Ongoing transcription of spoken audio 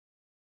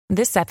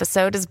This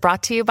episode is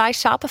brought to you by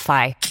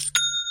Shopify.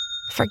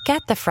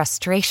 Forget the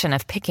frustration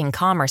of picking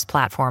commerce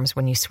platforms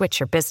when you switch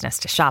your business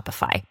to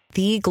Shopify,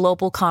 the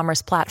global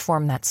commerce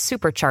platform that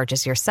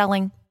supercharges your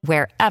selling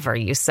wherever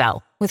you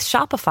sell. With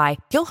Shopify,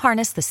 you'll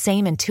harness the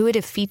same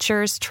intuitive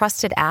features,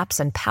 trusted apps,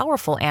 and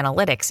powerful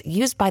analytics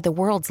used by the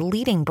world's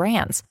leading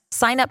brands.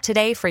 Sign up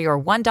today for your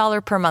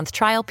 $1 per month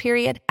trial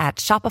period at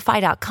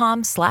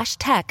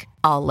shopify.com/tech,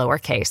 all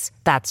lowercase.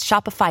 That's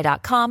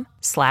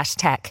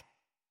shopify.com/tech.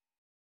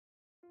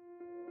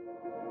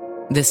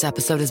 This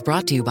episode is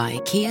brought to you by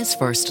Kia's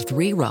first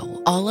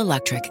three-row,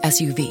 all-electric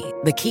SUV,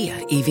 the Kia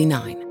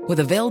EV9,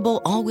 with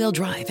available all-wheel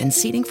drive and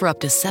seating for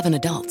up to 7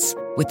 adults.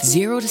 With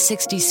 0 to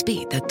 60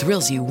 speed that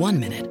thrills you 1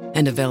 minute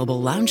and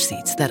available lounge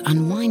seats that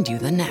unwind you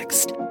the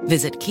next.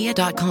 Visit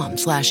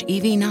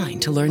kia.com/EV9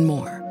 to learn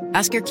more.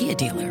 Ask your Kia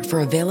dealer for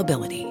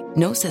availability.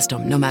 No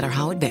system, no matter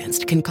how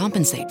advanced, can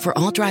compensate for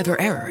all driver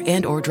error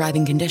and or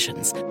driving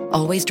conditions.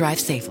 Always drive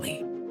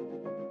safely.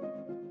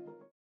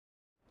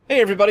 Hey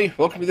everybody,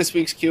 welcome to this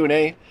week's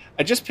Q&A.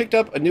 I just picked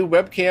up a new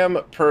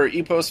webcam per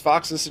Epos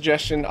Fox's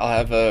suggestion. I'll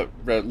have a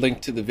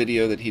link to the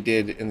video that he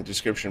did in the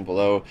description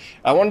below.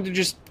 I wanted to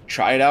just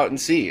try it out and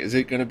see. Is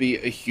it going to be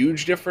a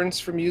huge difference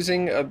from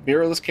using a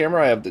mirrorless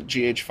camera? I have the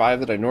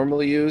GH5 that I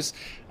normally use.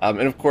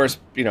 And of course,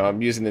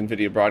 I'm using the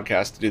NVIDIA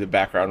Broadcast to do the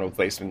background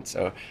replacement,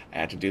 so I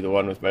had to do the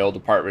one with my old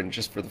apartment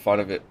just for the fun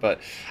of it.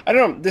 But I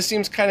don't know, this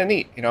seems kind of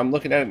neat. I'm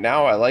looking at it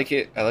now, I like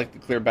it. I like the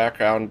clear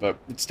background, but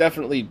it's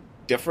definitely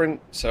different,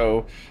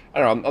 so I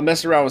don't know, I'll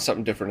mess around with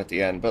something different at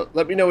the end, but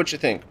let me know what you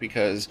think,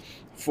 because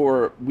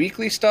for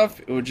weekly stuff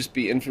it would just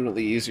be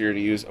infinitely easier to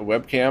use a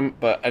webcam,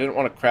 but I didn't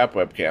want a crap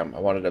webcam. I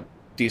wanted a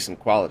decent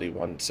quality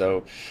one.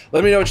 So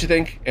let me know what you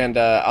think, and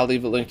I'll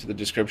leave a link to the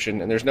description,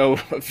 and there's no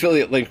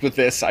affiliate link with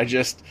this. I'm a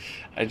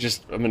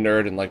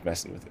nerd and like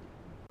messing with it.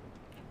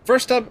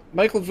 First up,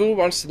 Michael Vu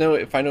wants to know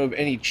if I know of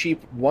any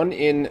cheap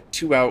 1-in,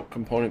 2-out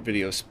component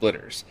video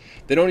splitters.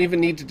 They don't even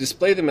need to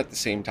display them at the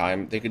same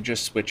time, they could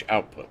just switch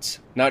outputs.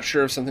 Not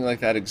sure if something like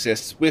that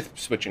exists with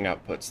switching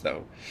outputs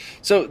though.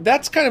 So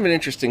that's kind of an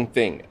interesting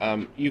thing.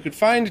 You could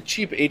find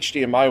cheap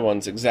HDMI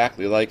ones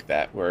exactly like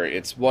that, where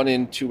it's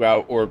 1-in,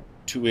 2-out, or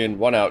 2-in,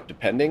 1-out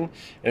depending,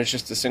 and it's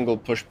just a single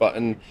push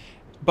button.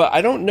 But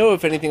I don't know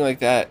if anything like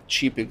that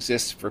cheap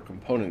exists for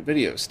component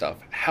video stuff.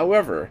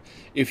 However,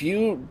 if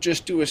you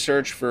just do a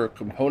search for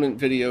component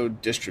video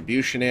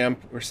distribution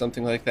amp or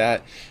something like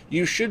that,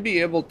 you should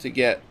be able to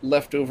get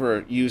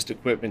leftover used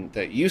equipment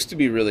that used to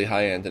be really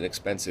high-end and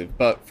expensive,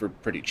 but for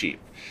pretty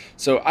cheap.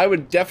 So I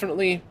would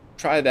definitely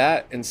try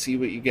that and see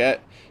what you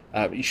get.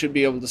 You should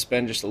be able to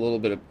spend just a little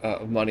bit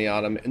of money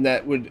on them, and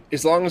that would,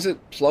 as long as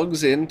it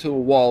plugs into a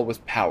wall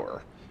with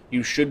power,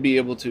 you should be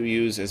able to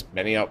use as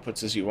many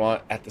outputs as you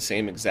want at the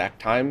same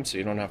exact time, so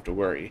you don't have to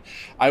worry.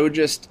 I would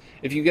just,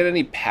 if you get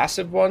any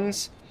passive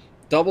ones,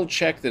 double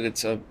check that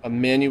it's a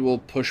manual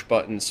push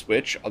button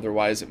switch.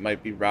 Otherwise, it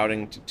might be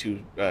routing to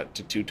two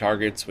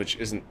targets, which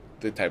isn't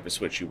the type of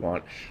switch you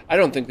want. I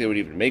don't think they would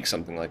even make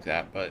something like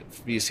that, but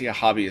if you see a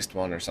hobbyist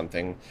one or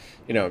something,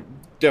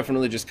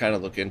 definitely just kind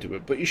of look into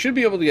it. But you should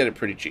be able to get it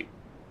pretty cheap.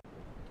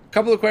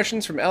 Couple of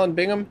questions from Alan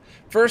Bingham.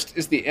 First,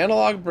 is the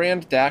analog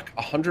brand DAC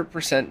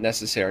 100%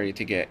 necessary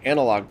to get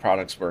analog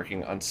products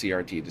working on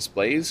CRT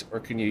displays, or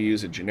can you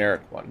use a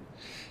generic one?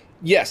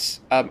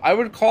 Yes, I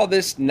would call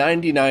this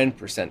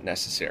 99%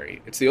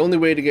 necessary. It's the only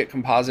way to get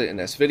composite in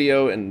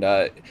S-Video, and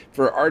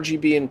for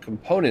RGB and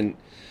component,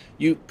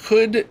 you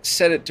could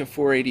set it to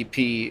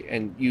 480p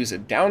and use a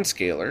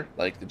downscaler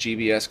like the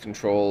GBS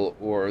Control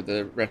or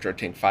the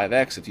RetroTink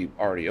 5X if you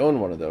already own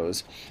one of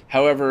those.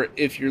 However,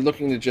 if you're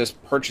looking to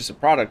just purchase a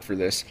product for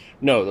this,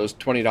 no, those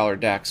 $20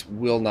 DACs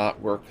will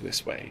not work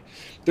this way.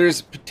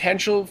 There's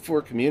potential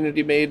for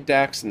community-made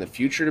DACs in the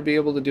future to be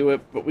able to do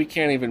it, but we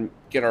can't even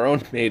get our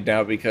own made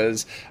now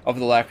because of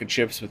the lack of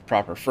chips with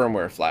proper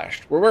firmware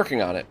flashed. We're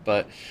working on it,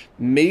 but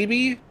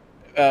maybe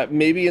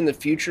in the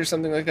future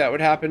something like that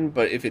would happen,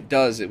 but if it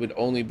does, it would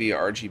only be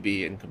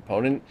RGB and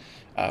component.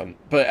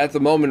 But at the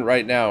moment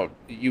right now,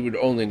 you would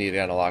only need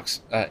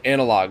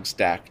analog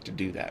stack to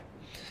do that.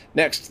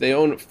 Next, they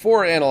own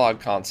 4 analog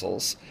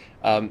consoles.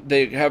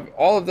 They have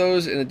all of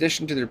those in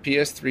addition to their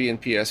PS3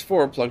 and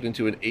PS4 plugged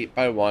into an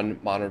 8x1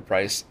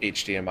 monoprice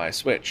HDMI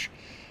switch.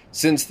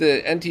 Since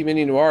the NT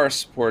Mini Noir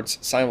supports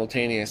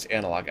simultaneous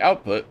analog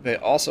output, they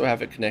also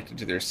have it connected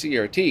to their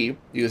CRT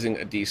using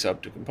a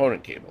D-sub to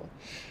component cable.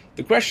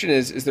 The question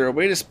is there a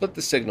way to split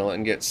the signal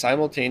and get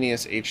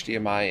simultaneous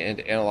HDMI and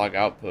analog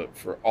output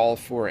for all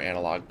 4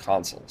 analog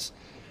consoles?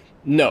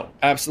 No,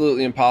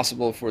 absolutely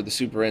impossible for the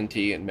Super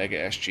NT and Mega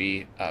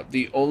SG.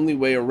 The only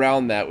way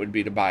around that would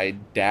be to buy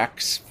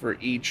DACs for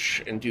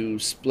each and do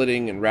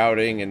splitting and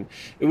routing, and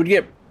it would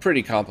get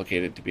pretty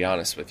complicated, to be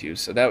honest with you.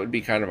 So that would be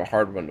kind of a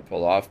hard one to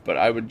pull off, but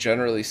I would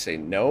generally say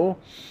no.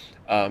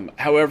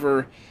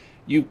 However,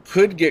 you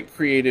could get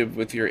creative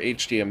with your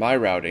HDMI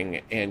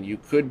routing, and you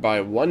could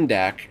buy one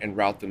DAC and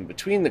route them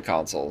between the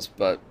consoles,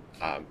 but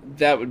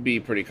that would be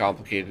pretty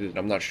complicated, and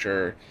I'm not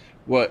sure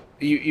What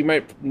you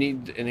might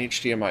need an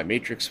HDMI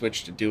matrix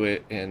switch to do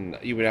it, and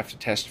you would have to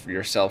test for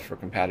yourself for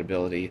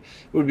compatibility.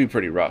 It would be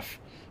pretty rough.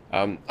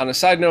 On a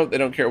side note, they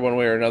don't care one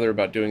way or another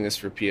about doing this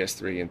for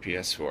PS3 and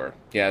PS4.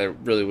 Yeah, there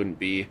really wouldn't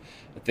be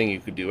a thing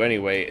you could do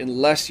anyway,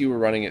 unless you were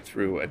running it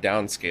through a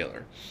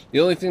downscaler. The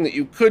only thing that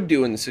you could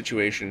do in the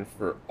situation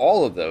for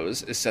all of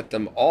those is set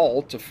them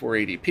all to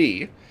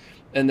 480p,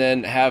 and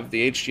then have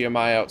the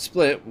HDMI out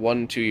split,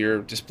 one to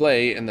your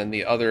display and then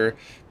the other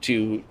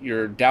to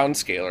your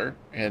downscaler,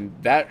 and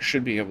that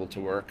should be able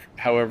to work.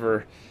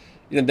 However,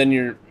 then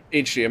your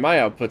HDMI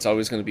output's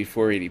always going to be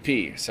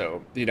 480p,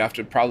 so you'd have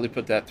to probably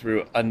put that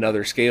through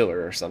another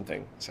scaler or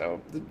something.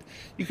 So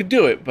you could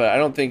do it, but I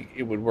don't think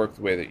it would work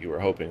the way that you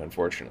were hoping,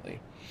 unfortunately.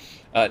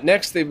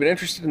 Next, they've been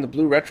interested in the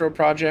Blue Retro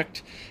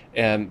project,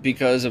 and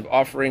because of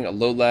offering a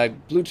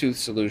low-lag Bluetooth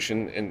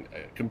solution and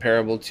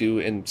comparable to,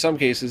 in some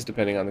cases,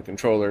 depending on the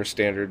controller,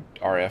 standard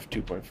RF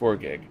 2.4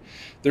 gig.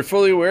 They're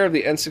fully aware of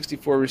the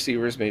N64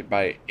 receivers made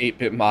by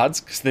 8-Bit Mods,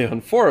 because they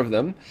own 4 of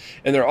them,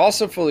 and they're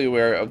also fully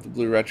aware of the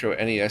Blue Retro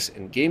NES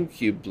and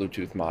GameCube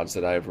Bluetooth mods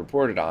that I have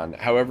reported on.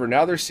 However,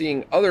 now they're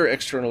seeing other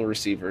external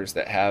receivers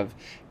that have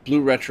Blue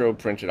Retro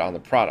printed on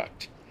the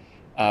product.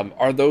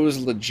 Are those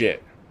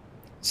legit?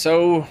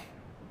 So,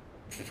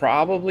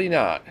 probably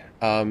not.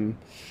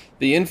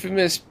 The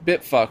infamous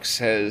Bitfucks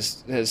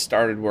has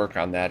started work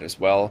on that as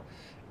well,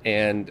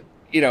 and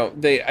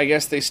I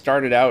guess they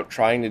started out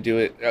trying to do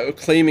it,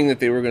 claiming that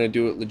they were going to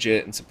do it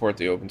legit and support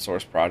the open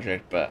source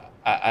project, but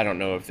I don't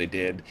know if they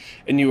did.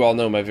 And you all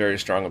know my very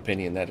strong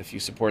opinion that if you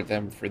support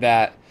them for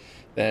that,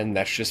 then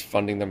that's just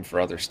funding them for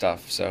other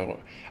stuff. So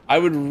I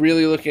would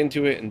really look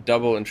into it and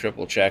double and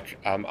triple check.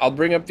 I'll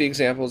bring up the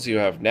examples you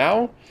have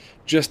now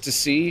just to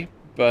see,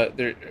 but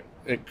it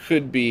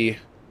could be.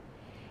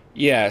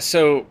 Yeah,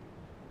 so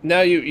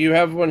now you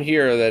have one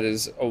here that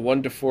is a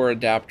 1-to-4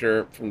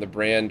 adapter from the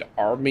brand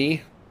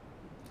Army.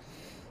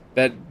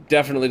 That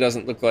definitely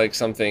doesn't look like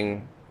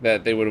something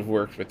that they would have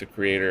worked with the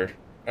creator,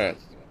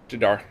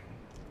 Jadar.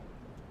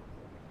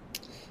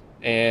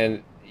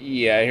 And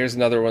yeah, here's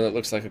another one that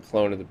looks like a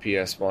clone of the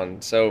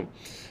PS1. So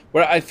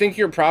what I think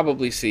you're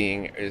probably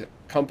seeing is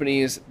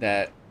companies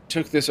that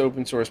took this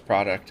open source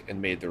product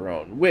and made their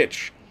own,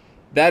 which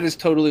that is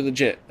totally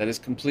legit. That is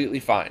completely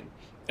fine.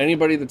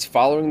 Anybody that's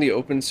following the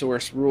open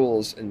source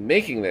rules and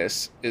making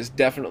this is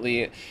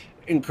definitely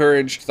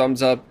encouraged,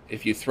 thumbs up.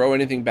 If you throw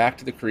anything back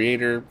to the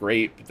creator,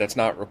 great, but that's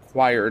not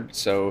required,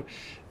 so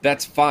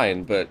that's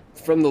fine. But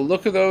from the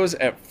look of those,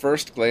 at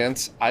first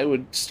glance, I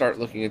would start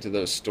looking into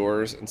those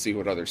stores and see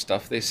what other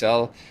stuff they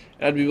sell,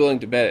 and I'd be willing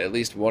to bet at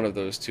least one of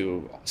those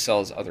two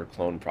sells other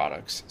clone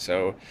products.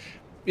 So,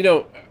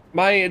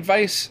 my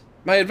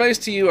advice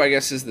to you, I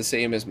guess, is the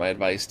same as my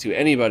advice to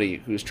anybody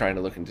who's trying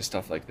to look into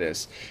stuff like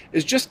this,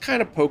 is just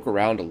kind of poke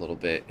around a little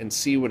bit and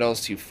see what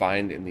else you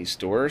find in these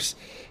stores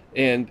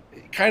and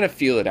kind of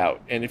feel it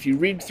out. And if you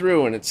read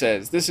through and it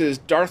says, this is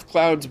Darth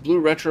Cloud's Blue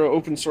Retro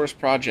open source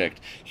project,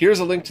 here's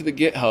a link to the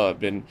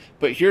GitHub,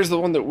 but here's the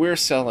one that we're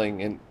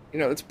selling, and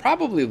it's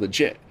probably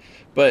legit.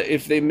 But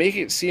if they make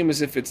it seem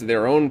as if it's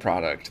their own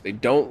product, they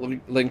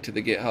don't link to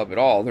the GitHub at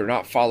all, they're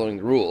not following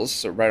the rules,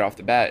 so right off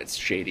the bat it's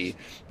shady.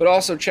 But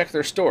also check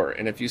their store,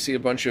 and if you see a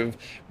bunch of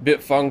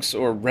Bitfunks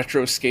or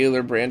Retro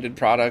Scaler branded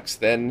products,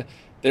 then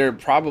they're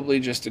probably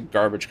just a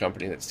garbage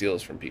company that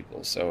steals from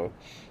people. So,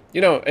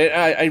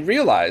 I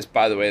realize,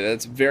 by the way,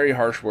 that's very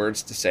harsh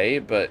words to say,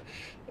 but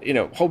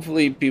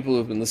hopefully people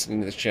who've been listening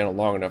to this channel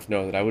long enough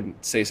know that I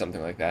wouldn't say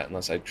something like that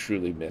unless I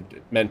truly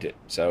meant it.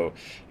 So,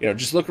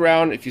 just look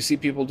around. If you see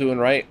people doing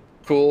right,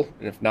 cool.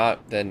 And if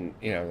not, then,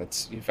 you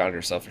found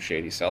yourself a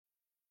shady seller.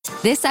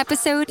 This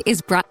episode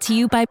is brought to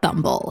you by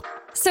Bumble.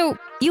 So,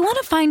 you want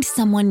to find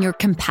someone you're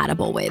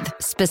compatible with,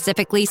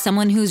 specifically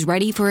someone who's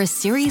ready for a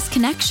serious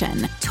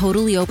connection,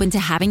 totally open to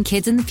having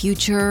kids in the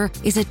future,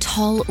 is a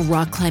tall,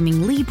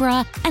 rock-climbing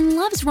Libra, and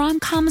loves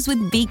rom-coms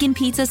with vegan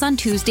pizzas on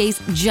Tuesdays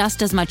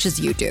just as much as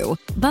you do.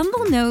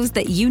 Bumble knows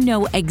that you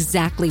know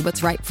exactly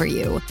what's right for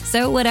you.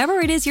 So whatever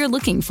it is you're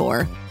looking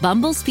for,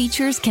 Bumble's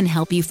features can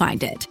help you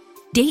find it.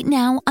 Date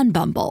now on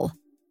Bumble.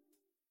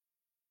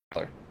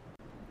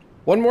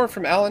 One more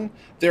from Alan.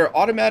 Their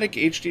automatic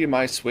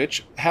HDMI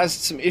switch has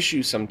some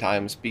issues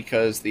sometimes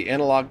because the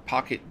analog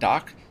pocket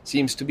dock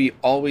seems to be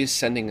always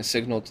sending a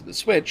signal to the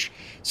switch,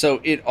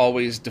 so it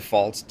always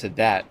defaults to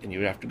that, and you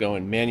would have to go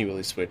and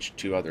manually switch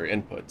to other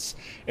inputs.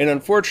 And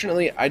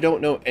unfortunately, I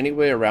don't know any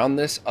way around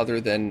this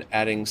other than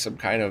adding some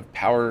kind of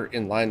power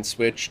inline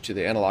switch to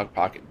the analog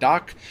pocket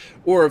dock,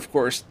 or of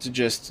course to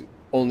just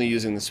only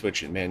using the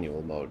switch in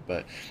manual mode.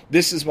 But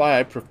this is why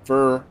I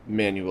prefer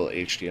manual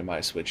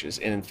HDMI switches.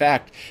 And in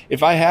fact,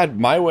 if I had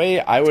my way,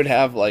 I would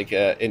have like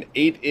an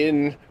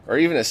 8-in or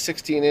even a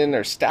 16-in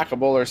or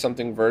stackable or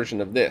something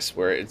version of this,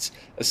 where it's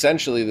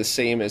essentially the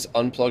same as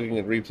unplugging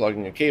and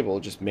replugging a cable,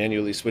 just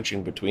manually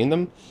switching between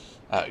them.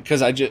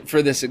 Because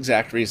for this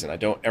exact reason, I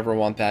don't ever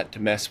want that to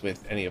mess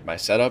with any of my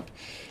setup.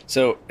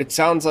 So it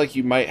sounds like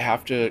you might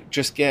have to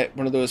just get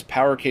one of those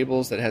power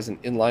cables that has an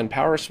inline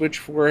power switch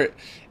for it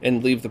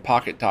and leave the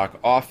pocket dock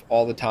off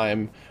all the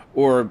time,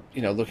 or,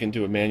 look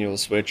into a manual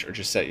switch or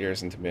just set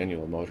yours into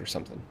manual mode or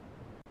something.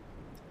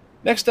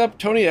 Next up,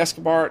 Tony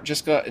Escobar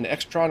just got an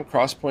Extron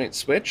Crosspoint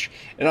switch,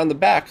 and on the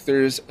back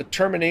there's a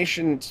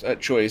termination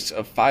choice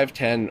of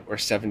 510 or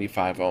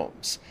 75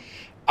 ohms.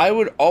 I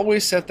would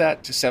always set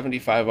that to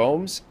 75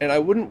 ohms, and I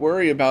wouldn't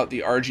worry about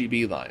the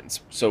RGB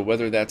lines. So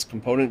whether that's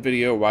component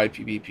video,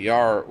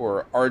 YPBPR,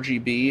 or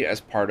RGB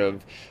as part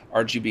of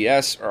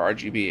RGBS or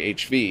RGB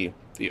HV,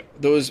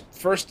 those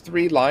first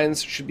three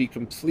lines should be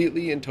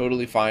completely and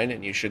totally fine,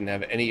 and you shouldn't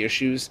have any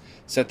issues.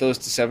 Set those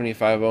to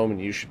 75 ohm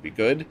and you should be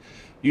good.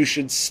 You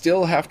should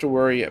still have to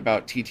worry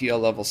about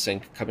TTL level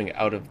sync coming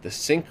out of the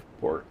sync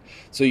port.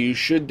 So you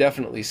should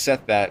definitely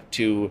set that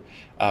to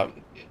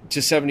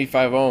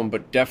 75 ohm,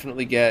 but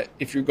definitely get,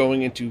 if you're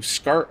going into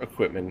SCART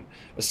equipment,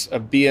 a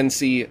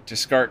BNC to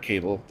SCART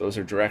cable, those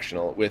are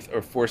directional, with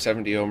a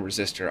 470 ohm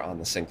resistor on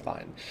the sync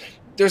line.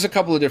 There's a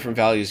couple of different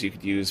values you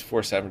could use.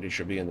 470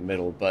 should be in the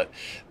middle, but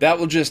that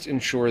will just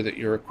ensure that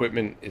your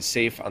equipment is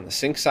safe on the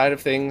sync side of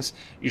things.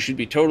 You should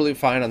be totally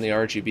fine on the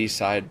RGB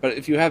side, but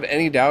if you have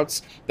any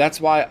doubts, that's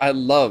why I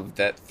love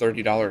that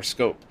 $30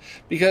 scope,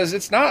 because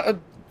it's not a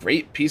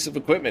great piece of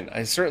equipment.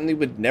 I certainly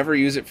would never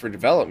use it for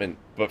development,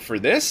 but for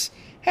this,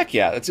 heck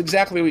yeah, that's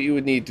exactly what you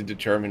would need to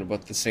determine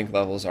what the sync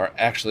levels are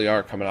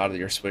coming out of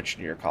your switch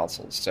and your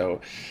consoles.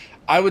 So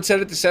I would set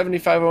it to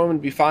 75 ohm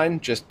and be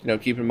fine. Just,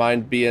 keep in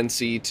mind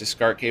BNC to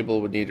SCART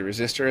cable would need a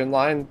resistor in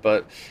line,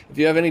 but if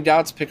you have any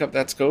doubts, pick up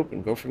that scope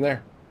and go from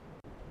there.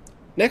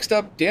 Next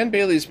up, Dan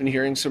Bailey's been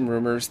hearing some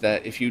rumors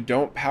that if you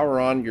don't power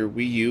on your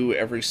Wii U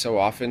every so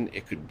often,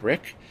 it could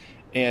brick,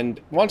 and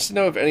wants to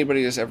know if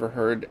anybody has ever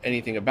heard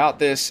anything about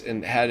this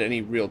and had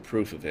any real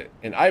proof of it.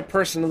 And I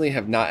personally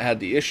have not had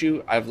the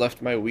issue. I've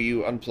left my Wii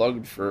U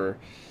unplugged for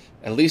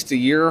at least a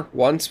year.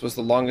 Once was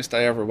the longest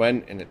I ever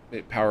went, and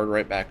it powered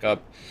right back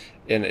up.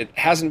 And it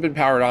hasn't been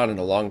powered on in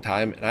a long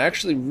time. And I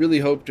actually really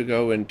hope to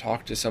go and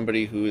talk to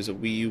somebody who is a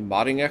Wii U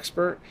modding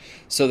expert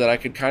so that I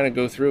could kind of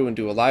go through and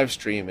do a live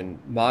stream and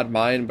mod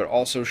mine, but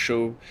also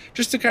show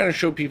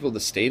people the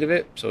state of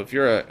it. So if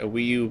you're a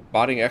Wii U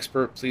modding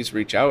expert, please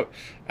reach out.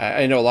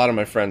 I know a lot of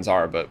my friends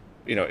are, but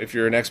if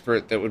you're an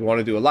expert that would want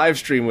to do a live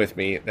stream with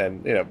me,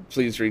 then,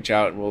 please reach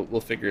out and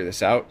we'll figure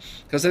this out,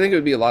 because I think it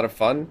would be a lot of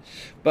fun.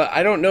 But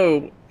I don't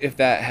know if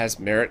that has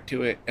merit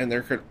to it, and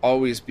there could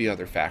always be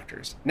other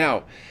factors.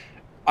 Now,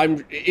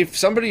 if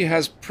somebody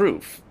has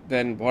proof,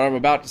 then what I'm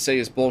about to say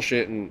is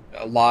bullshit and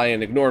a lie,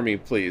 and ignore me,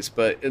 please.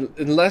 But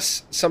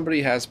unless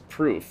somebody has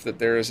proof that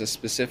there is a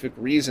specific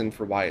reason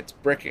for why it's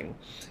bricking,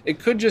 it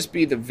could just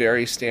be the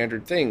very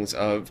standard things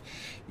of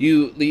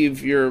you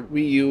leave your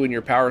Wii U and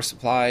your power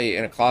supply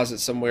in a closet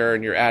somewhere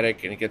in your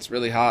attic, and it gets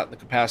really hot, and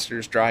the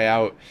capacitors dry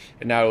out,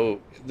 and now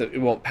it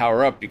won't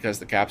power up because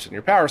the caps in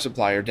your power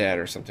supply are dead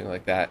or something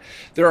like that.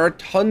 There are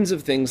tons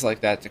of things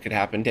like that could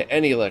happen to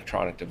any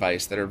electronic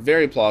device that are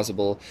very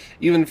plausible,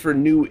 even for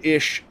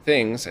new-ish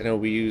things. I know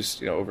we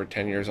use, over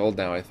 10 years old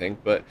now, I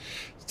think, but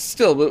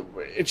still,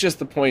 it's just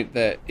the point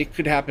that it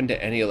could happen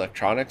to any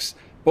electronics.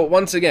 But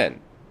once again,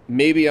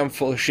 maybe I'm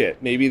full of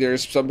shit. Maybe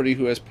there's somebody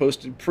who has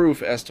posted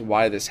proof as to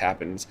why this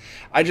happens.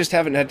 I just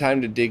haven't had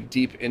time to dig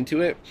deep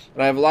into it.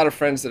 And I have a lot of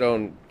friends that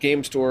own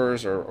game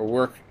stores or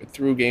work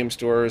through game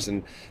stores,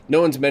 and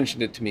no one's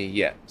mentioned it to me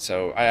yet.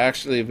 So I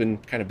actually have been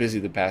kind of busy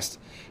the past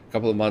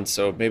couple of months,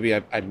 so maybe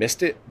I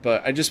missed it.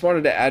 But I just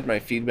wanted to add my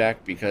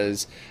feedback,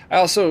 because I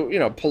also,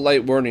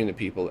 polite warning to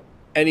people,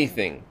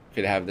 anything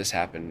could have this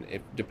happen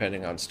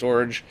depending on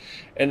storage.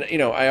 And,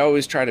 I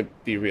always try to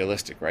be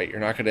realistic, right?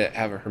 You're not going to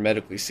have a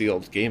hermetically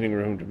sealed gaming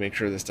room to make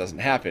sure this doesn't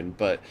happen,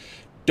 but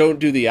don't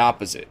do the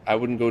opposite. I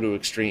wouldn't go to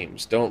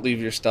extremes. Don't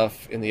leave your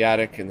stuff in the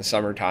attic in the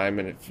summertime.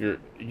 And if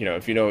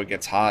it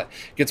gets hot,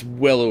 it gets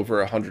well over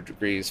 100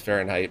 degrees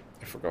Fahrenheit.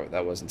 I forgot what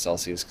that was in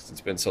Celsius, because it's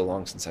been so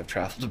long since I've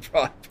traveled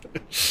abroad.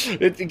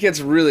 It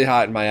gets really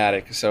hot in my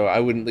attic, so I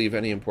wouldn't leave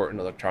any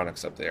important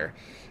electronics up there.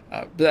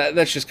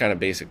 That's just kind of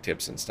basic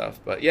tips and stuff.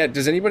 But yeah,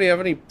 does anybody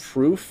have any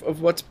proof of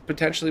what's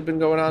potentially been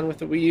going on with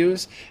the Wii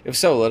U's? If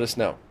so, let us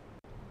know.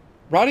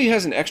 Roddy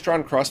has an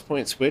Extron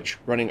Crosspoint switch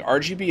running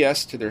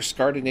RGBS to their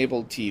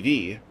SCART-enabled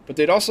TV, but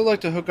they'd also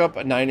like to hook up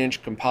a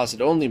 9-inch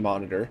composite-only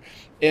monitor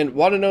and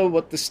want to know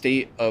what the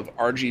state of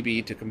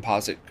RGB to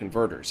composite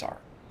converters are.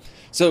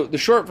 So the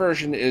short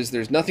version is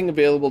there's nothing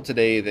available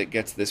today that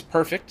gets this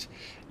perfect.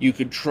 You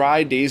could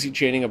try daisy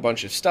chaining a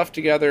bunch of stuff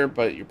together,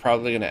 but you're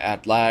probably going to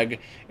add lag.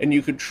 And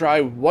you could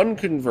try one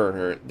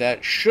converter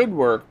that should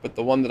work, but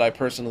the one that I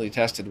personally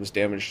tested was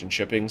damaged in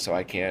shipping, so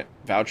I can't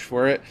vouch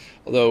for it,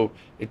 although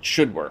it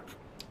should work.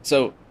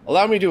 So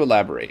allow me to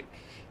elaborate.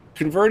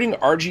 Converting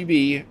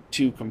RGB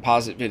to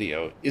composite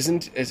video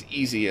isn't as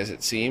easy as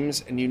it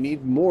seems, and you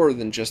need more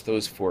than just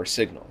those 4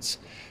 signals.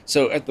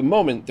 So at the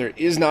moment, there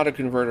is not a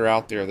converter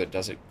out there that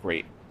does it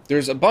great.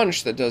 There's a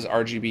bunch that does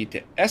RGB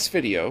to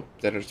S-video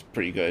that is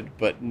pretty good,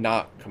 but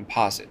not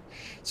composite.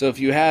 So if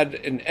you had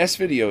an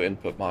S-video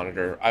input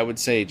monitor, I would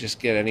say just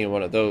get any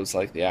one of those,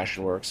 like the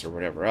AshenWorks or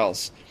whatever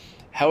else.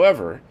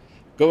 However,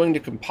 going to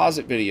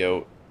composite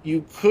video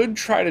you could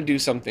try to do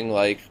something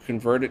like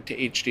convert it to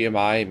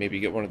HDMI, maybe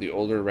get one of the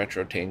older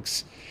retro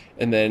tanks,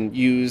 and then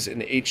use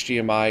an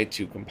HDMI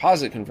to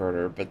composite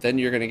converter, but then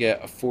you're going to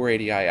get a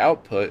 480i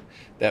output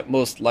that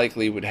most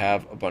likely would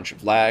have a bunch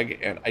of lag,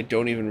 and I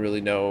don't even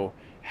really know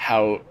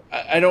how,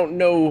 I don't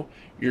know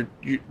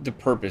the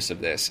purpose of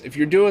this. If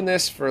you're doing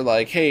this for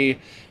like, hey,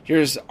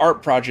 here's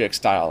art project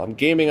style, I'm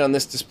gaming on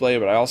this display,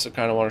 but I also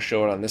kind of want to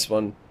show it on this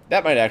one,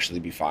 that might actually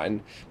be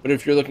fine. But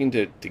if you're looking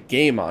to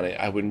game on it,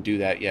 I wouldn't do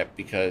that yet,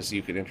 because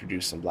you could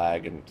introduce some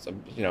lag and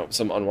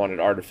some unwanted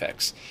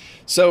artifacts.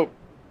 So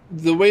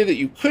the way that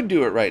you could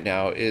do it right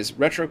now is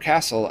Retro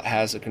Castle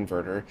has a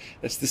converter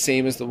that's the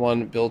same as the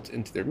one built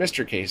into their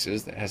MiSTer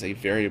cases that has a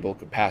variable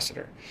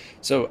capacitor.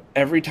 So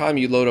every time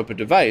you load up a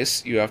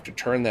device, you have to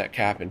turn that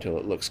cap until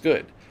it looks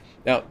good.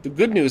 Now, the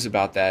good news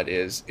about that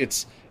is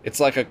it's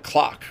like a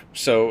clock.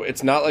 So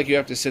it's not like you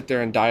have to sit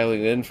there and dial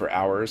it in for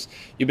hours.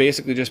 You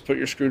basically just put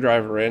your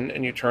screwdriver in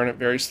and you turn it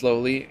very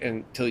slowly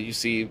until you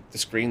see the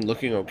screen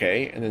looking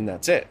okay, and then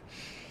that's it.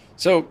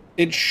 So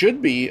it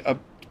should be a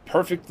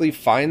perfectly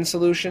fine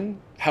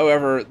solution.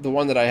 However, the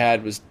one that I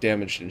had was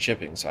damaged in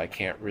shipping, so I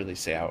can't really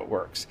say how it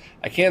works.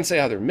 I can say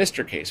how their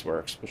MiSTer case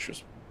works, which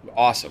was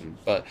awesome,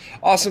 but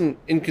awesome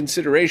in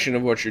consideration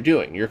of what you're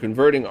doing. You're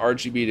converting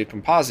RGB to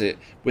composite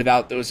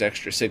without those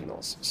extra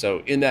signals.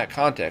 So in that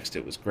context,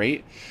 it was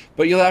great,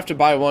 but you'll have to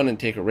buy one and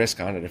take a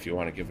risk on it if you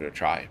want to give it a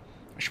try.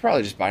 I should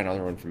probably just buy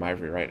another one from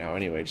Ivory right now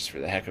anyway, just for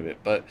the heck of it.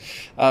 But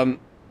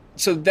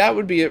so that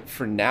would be it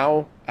for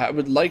now. I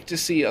would like to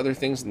see other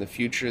things in the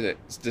future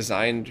that's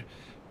designed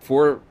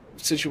for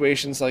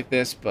situations like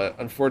this, but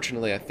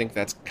unfortunately I think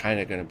that's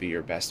kind of going to be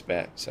your best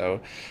bet. So,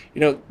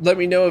 let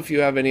me know if you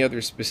have any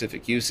other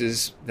specific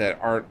uses that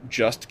aren't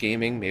just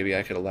gaming. Maybe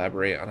I could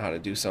elaborate on how to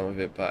do some of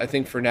it, but I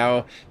think for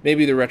now,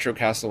 maybe the Retro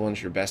Castle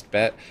one's your best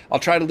bet. I'll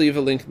try to leave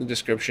a link in the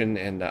description,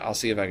 and I'll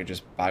see if I can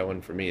just buy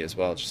one for me as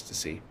well, just to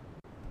see.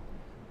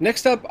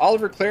 Next up,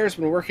 Oliver Clare has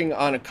been working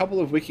on a couple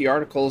of wiki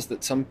articles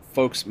that some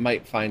folks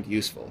might find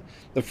useful.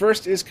 The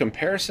first is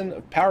Comparison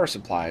of Power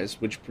Supplies,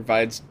 which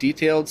provides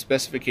detailed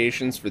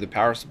specifications for the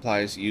power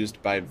supplies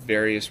used by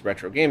various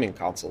retro gaming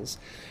consoles.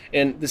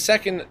 And the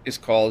second is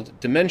called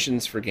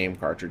Dimensions for Game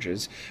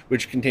Cartridges,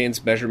 which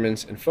contains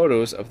measurements and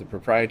photos of the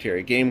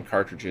proprietary game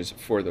cartridges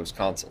for those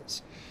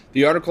consoles.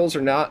 The articles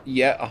are not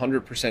yet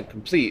 100%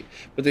 complete,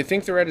 but they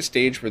think they're at a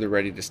stage where they're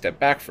ready to step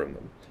back from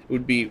them. They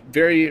would be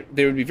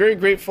very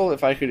grateful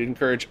if I could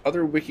encourage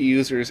other wiki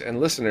users and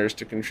listeners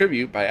to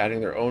contribute by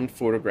adding their own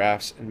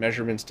photographs and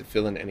measurements to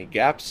fill in any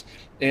gaps,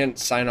 and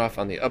sign off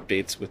on the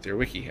updates with their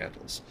wiki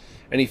handles.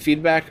 Any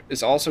feedback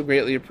is also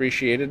greatly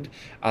appreciated.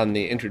 On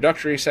the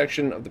introductory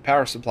section of the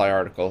power supply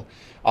article,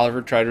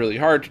 Oliver tried really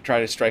hard to try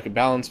to strike a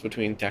balance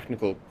between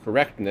technical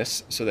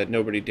correctness so that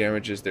nobody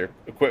damages their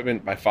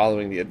equipment by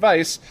following the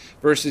advice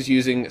versus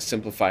using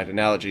simplified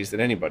analogies that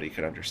anybody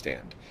could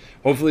understand.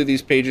 Hopefully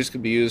these pages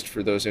could be used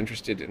for those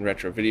interested in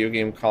retro video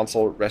game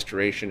console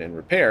restoration and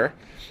repair,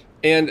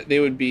 and they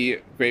would be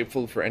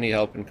grateful for any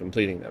help in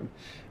completing them.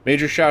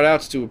 Major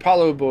shout-outs to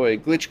Apollo Boy,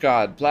 Glitch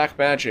God, Black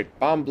Magic,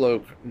 Bomb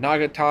Bloke,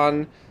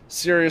 Nagatan,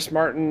 Sirius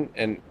Martin,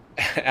 and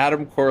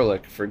Adam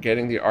Korlick for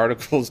getting the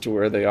articles to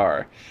where they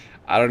are.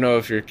 I don't know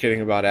if you're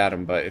kidding about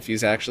Adam, but if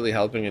he's actually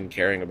helping and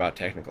caring about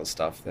technical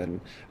stuff,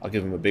 then I'll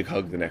give him a big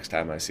hug the next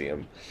time I see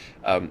him.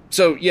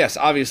 So yes,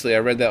 obviously I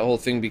read that whole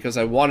thing because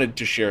I wanted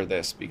to share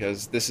this,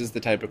 because this is the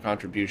type of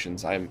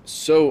contributions I'm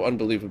so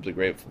unbelievably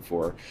grateful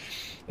for.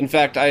 In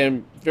fact, I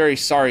am very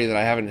sorry that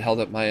I haven't held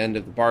up my end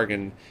of the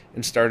bargain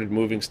and started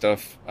moving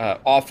stuff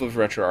off of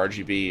Retro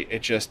RGB.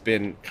 It's just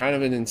been kind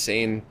of an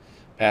insane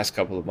past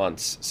couple of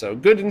months. So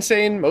good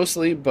insane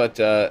mostly, but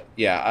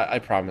yeah, I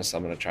promise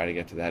I'm going to try to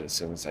get to that as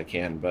soon as I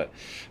can. But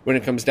when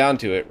it comes down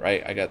to it,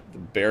 right, I got the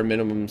bare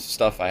minimum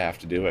stuff I have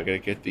to do. I got to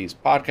get these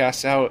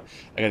podcasts out.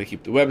 I got to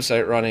keep the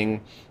website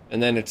running.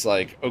 And then it's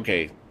like,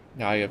 okay,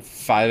 now I have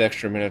 5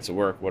 extra minutes of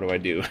work. What do I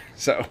do?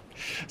 So,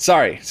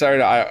 sorry.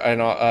 I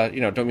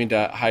don't mean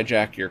to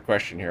hijack your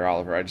question here,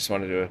 Oliver. I just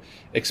wanted to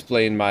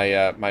explain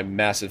my my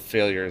massive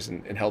failures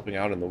in helping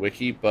out in the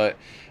wiki. But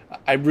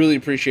I really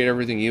appreciate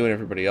everything you and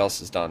everybody else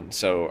has done.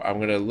 So I'm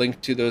going to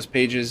link to those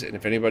pages, and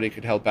if anybody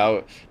could help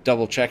out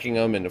double checking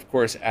them, and of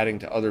course adding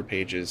to other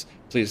pages,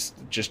 please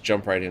just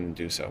jump right in and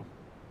do so.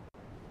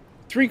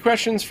 3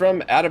 questions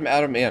from Adam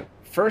Ant.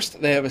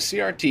 First, they have a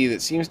CRT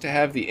that seems to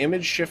have the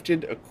image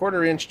shifted a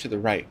 1/4 inch to the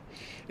right.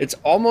 It's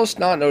almost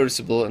not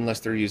noticeable unless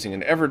they're using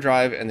an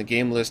EverDrive and the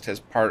game list has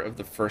part of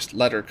the first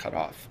letter cut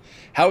off.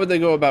 How would they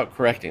go about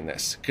correcting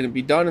this? Can it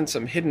be done in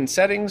some hidden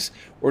settings,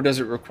 or does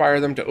it require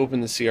them to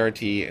open the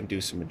CRT and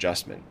do some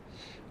adjustment?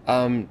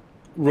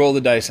 Roll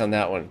the dice on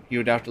that one. You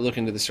would have to look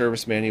into the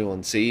service manual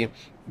and see.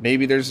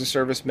 Maybe there's a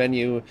service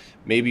menu.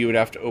 Maybe you would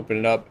have to open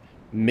it up.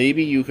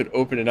 maybe you could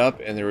open it up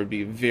and there would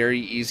be very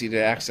easy to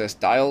access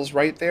dials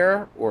right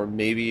there, or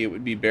maybe it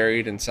would be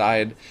buried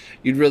inside.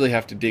 You'd really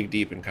have to dig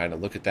deep and kind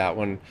of look at that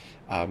one.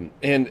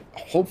 And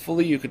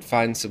hopefully you could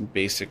find some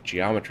basic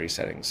geometry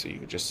settings so you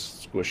could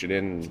just squish it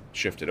in and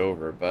shift it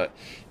over. But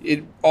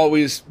it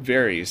always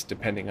varies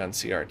depending on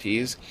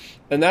CRTs.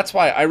 And that's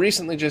why I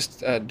recently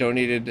just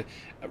regifted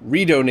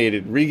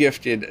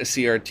a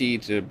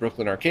CRT to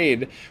Brooklyn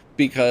Arcade,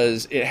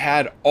 because it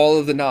had all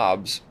of the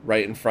knobs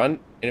right in front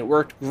and it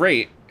worked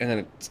great, and then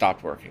it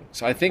stopped working.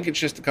 So I think it's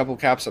just a couple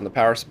caps on the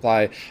power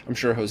supply. I'm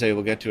sure Jose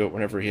will get to it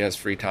whenever he has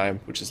free time,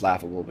 which is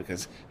laughable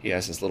because he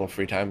has as little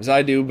free time as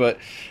I do. But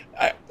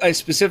I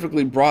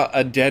specifically brought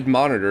a dead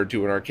monitor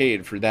to an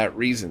arcade for that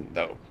reason,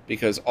 though,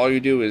 because all you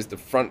do is the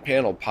front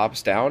panel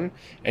pops down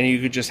and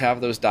you could just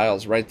have those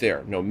dials right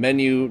there. No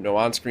menu, no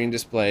on-screen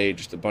display,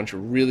 just a bunch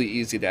of really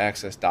easy to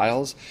access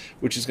dials,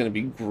 which is going to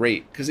be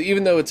great. Because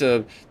even though it's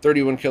a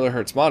 31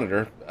 kilohertz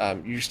monitor,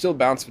 you still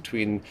bounce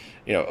between,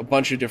 a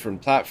bunch of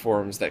different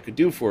platforms that could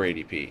do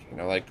 480p,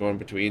 like going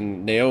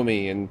between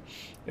Naomi and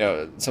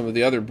some of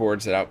the other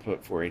boards that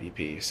output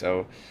 480p.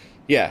 So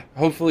yeah,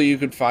 hopefully you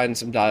could find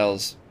some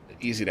dials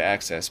easy to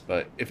access.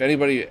 But if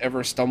anybody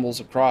ever stumbles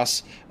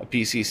across a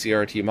PC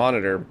CRT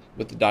monitor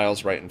with the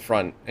dials right in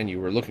front and you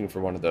were looking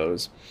for one of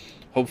those,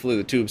 hopefully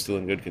the tube's still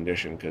in good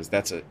condition, because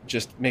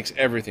just makes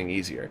everything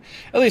easier,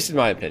 at least in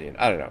my opinion.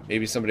 I don't know,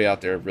 maybe somebody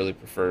out there really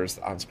prefers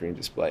the on-screen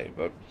display.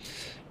 But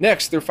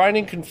next, they're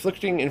finding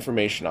conflicting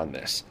information on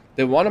this.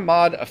 They want to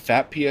mod a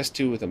fat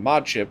PS2 with a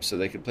mod chip so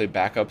they can play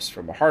backups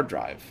from a hard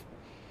drive.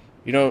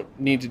 You don't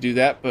need to do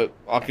that, but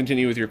I'll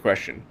continue with your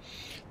question.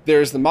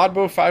 There's the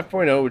Modbo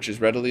 5.0, which is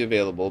readily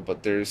available,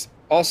 but there's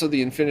also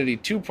the Infinity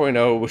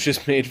 2.0, which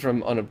is made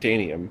from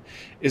unobtainium.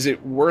 Is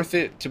it worth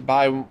it to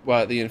buy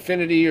the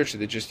Infinity, or should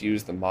they just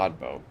use the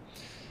Modbo?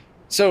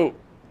 So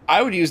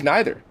I would use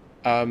neither.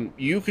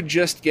 You could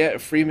just get a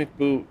free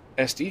McBoot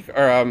SD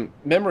or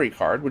memory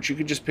card, which you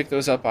could just pick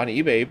those up on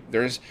eBay.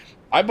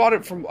 I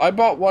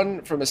bought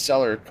one from a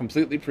seller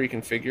completely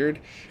pre-configured,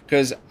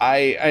 because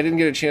I didn't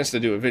get a chance to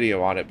do a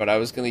video on it, but I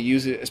was going to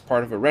use it as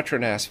part of a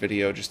RetroNAS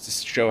video just to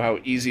show how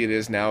easy it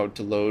is now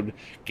to load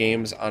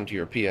games onto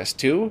your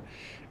PS2.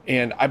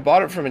 And I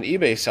bought it from an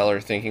eBay seller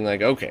thinking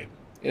like, okay,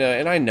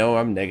 and I know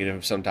I'm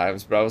negative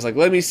sometimes, but I was like,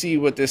 let me see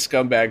what this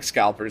scumbag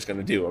scalper is going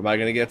to do. Am I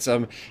going to get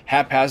some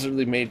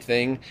haphazardly made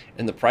thing?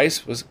 And the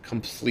price was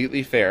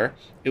completely fair.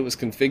 It was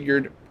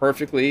configured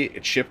perfectly.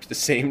 It shipped the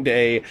same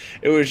day.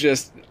 It was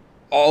just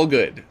all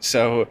good.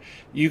 So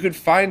you could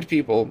find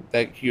people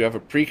that you have a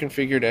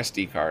pre-configured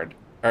SD card,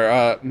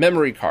 or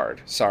memory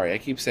card. Sorry, I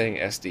keep saying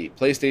SD.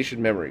 PlayStation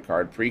memory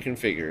card,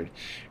 pre-configured.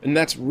 And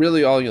that's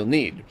really all you'll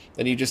need.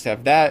 Then you just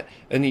have that,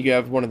 then you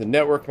have one of the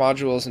network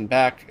modules in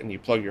back, and you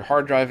plug your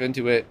hard drive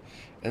into it,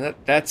 and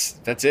that's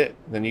it.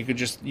 Then you could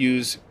just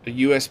use a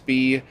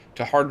USB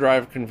to hard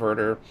drive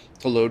converter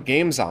to load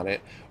games on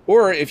it.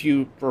 Or if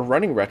you were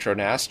running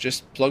RetroNAS,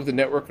 just plug the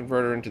network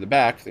converter into the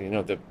back,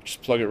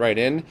 just plug it right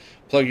in,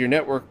 plug your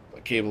network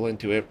cable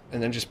into it,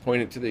 and then just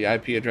point it to the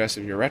IP address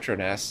of your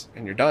RetroNAS,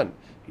 and you're done.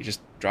 You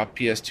just drop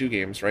PS2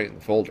 games right in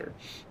the folder.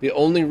 The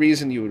only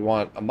reason you would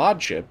want a mod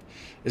chip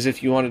is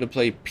if you wanted to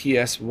play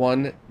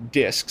PS1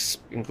 discs,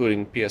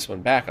 including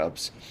PS1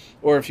 backups,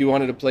 or if you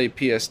wanted to play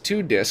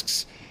PS2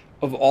 discs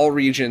of all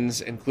regions,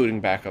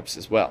 including backups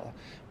as well.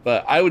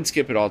 But I would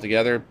skip it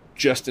altogether,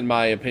 just in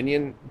my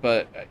opinion.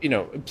 But,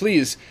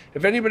 please,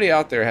 if anybody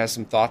out there has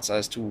some thoughts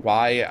as to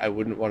why I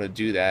wouldn't want to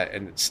do that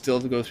and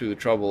still to go through the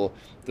trouble,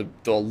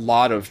 the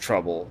lot of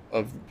trouble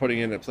of putting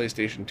in a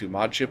PlayStation 2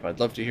 mod chip, I'd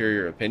love to hear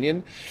your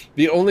opinion.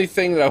 The only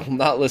thing that I will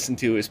not listen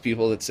to is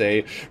people that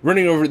say,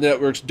 running over the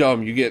network's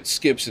dumb, you get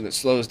skips and it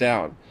slows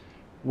down.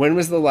 When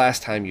was the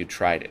last time you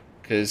tried it?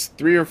 Because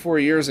 3 or 4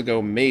 years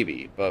ago,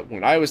 maybe. But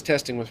when I was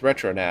testing with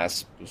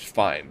RetroNAS, it was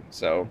fine.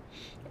 So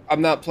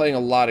I'm not playing a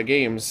lot of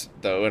games,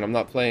 though, and I'm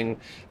not playing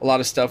a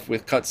lot of stuff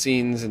with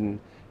cutscenes and,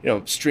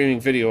 streaming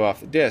video off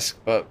the disc.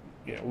 But,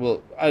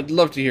 I'd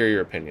love to hear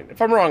your opinion.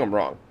 If I'm wrong, I'm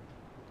wrong.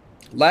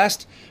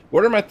 Last,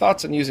 what are my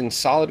thoughts on using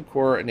solid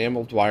core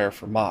enameled wire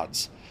for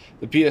mods?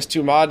 The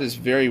PS2 mod is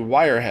very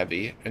wire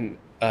heavy, and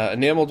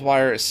enameled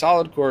wire is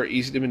solid core,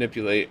 easy to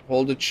manipulate,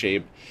 hold its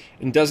shape,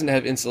 and doesn't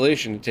have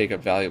insulation to take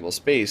up valuable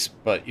space,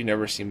 but you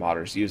never see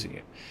modders using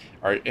it.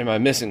 Am I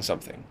missing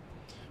something?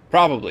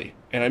 Probably.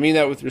 And I mean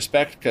that with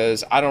respect,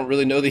 because I don't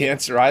really know the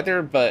answer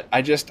either, but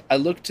I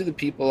look to the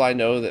people I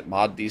know that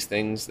mod these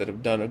things that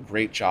have done a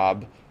great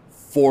job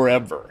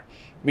forever.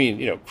 I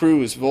mean,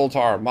 Cruz,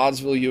 Voltar,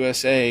 Modsville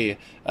USA,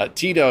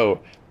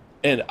 Tito,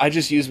 and I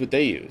just use what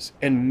they use.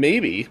 And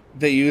maybe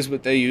they use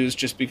what they use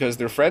just because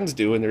their friends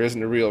do and there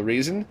isn't a real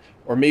reason,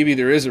 or maybe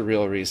there is a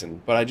real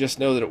reason. But I just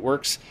know that it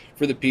works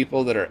for the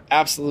people that are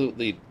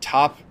absolutely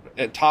top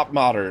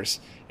modders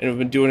and have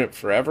been doing it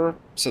forever.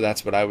 So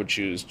that's what I would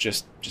choose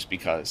just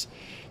because.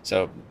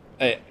 So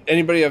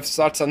anybody have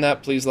thoughts on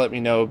that, please let me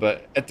know.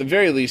 But at the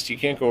very least, you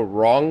can't go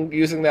wrong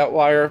using that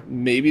wire.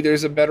 Maybe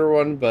there's a better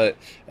one, but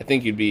I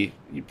think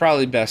you'd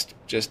probably best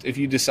just, if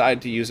you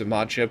decide to use a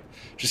mod chip,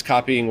 just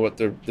copying what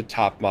the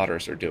top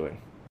modders are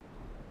doing.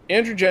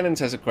 Andrew Jennings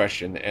has a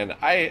question, and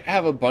I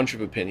have a bunch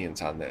of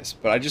opinions on this,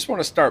 but I just want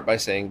to start by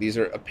saying these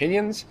are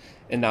opinions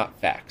and not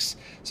facts.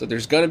 So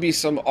there's going to be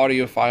some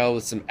audiophile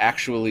with some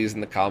actualities in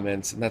the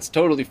comments, and that's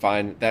totally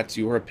fine. That's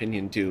your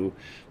opinion too,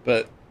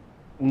 but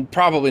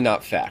probably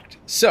not fact.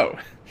 So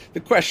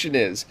the question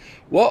is,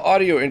 what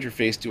audio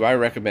interface do I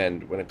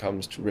recommend when it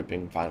comes to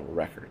ripping vinyl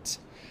records?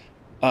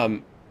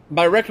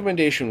 My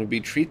recommendation would be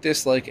treat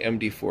this like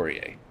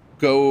MD4A.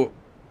 Go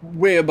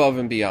way above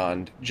and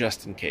beyond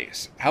just in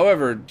case.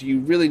 However, do you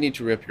really need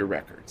to rip your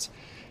records?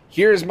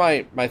 Here's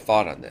my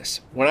thought on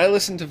this. When I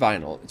listen to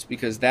vinyl, it's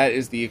because that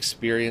is the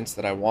experience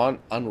that I want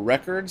on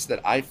records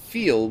that I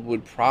feel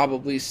would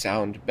probably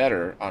sound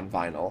better on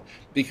vinyl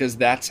because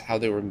that's how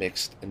they were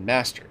mixed and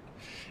mastered.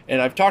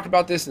 And I've talked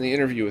about this in the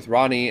interview with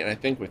Ronnie, and I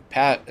think with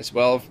Pat as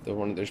well,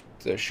 one of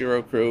the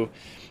Shiro crew.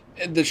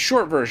 And the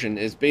short version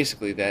is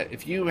basically that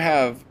if you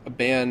have a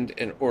band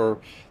or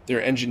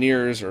their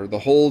engineers or the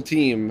whole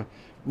team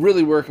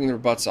really working their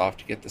butts off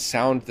to get the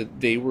sound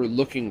that they were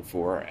looking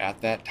for at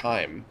that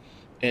time,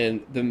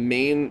 and the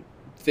main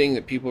thing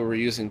that people were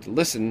using to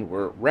listen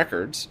were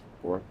records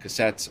or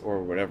cassettes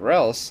or whatever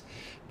else,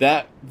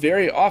 that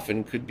very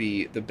often could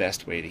be the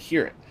best way to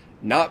hear it.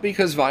 Not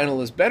because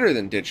vinyl is better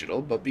than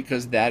digital, but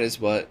because that is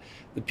what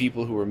the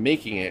people who were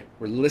making it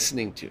were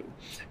listening to.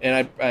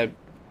 And I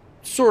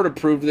sort of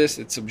proved this.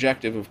 It's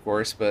subjective, of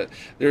course, but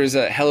there's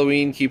a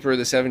Halloween Keeper of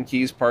the Seven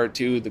Keys Part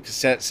 2. The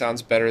cassette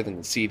sounds better than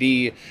the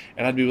CD,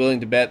 and I'd be willing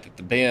to bet that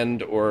the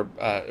band or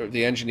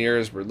the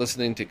engineers were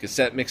listening to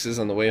cassette mixes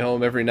on the way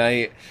home every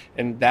night,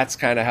 and that's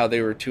kind of how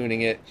they were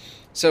tuning it.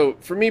 So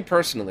for me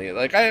personally,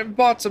 like, I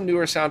bought some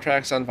newer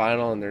soundtracks on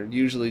vinyl, and they're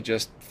usually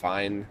just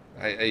fine.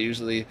 I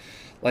usually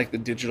like the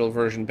digital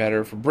version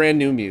better for brand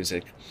new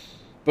music.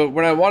 But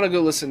when I want to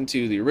go listen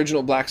to the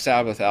original Black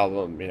Sabbath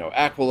album,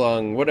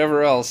 Aqualung,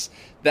 whatever else,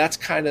 that's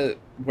kind of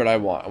what I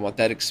want. I want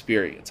that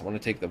experience. I want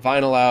to take the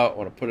vinyl out. I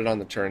want to put it on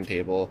the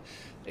turntable.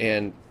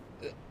 And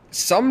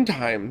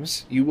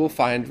sometimes you will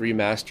find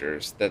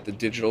remasters that the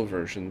digital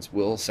versions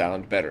will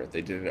sound better.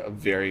 They did a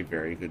very,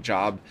 very good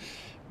job.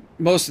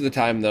 Most of the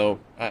time, though,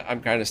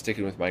 I'm kind of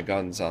sticking with my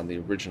guns on the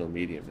original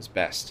medium is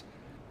best.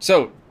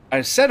 So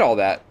I said all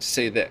that to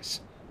say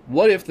this.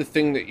 What if the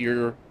thing that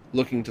you're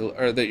looking to,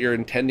 or that you're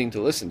intending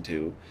to listen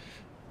to,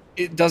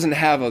 it doesn't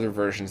have other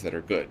versions that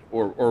are good,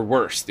 or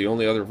worse, the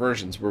only other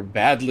versions were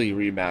badly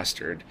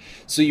remastered?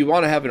 So you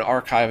want to have an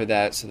archive of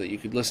that so that you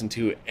could listen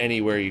to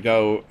anywhere you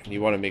go, and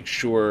you want to make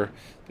sure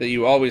that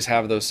you always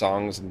have those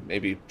songs and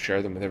maybe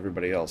share them with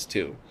everybody else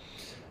too.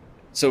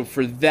 So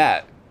for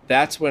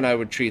that's when I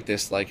would treat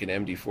this like an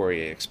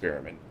MD4A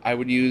experiment. I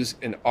would use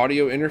an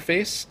audio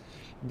interface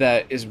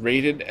that is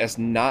rated as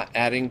not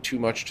adding too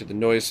much to the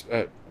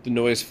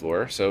noise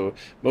floor. So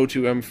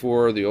Motu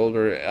M4, the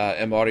older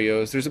M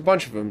Audios, there's a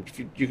bunch of them.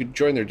 You could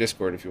join their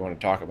Discord if you want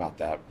to talk about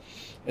that.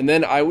 And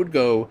then I would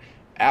go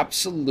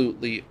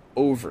absolutely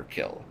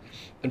overkill.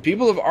 And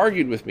people have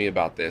argued with me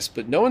about this,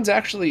 but no one's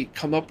actually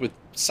come up with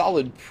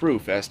solid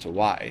proof as to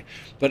why.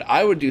 But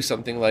I would do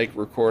something like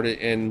record it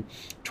in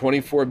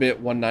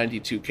 24-bit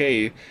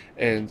 192K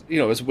and,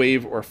 as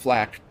WAV or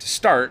FLAC to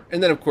start,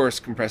 and then of course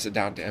compress it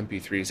down to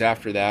MP3s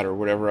after that, or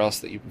whatever else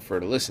that you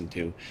prefer to listen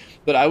to.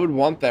 But I would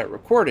want that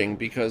recording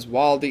because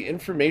while the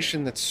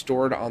information that's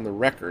stored on the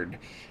record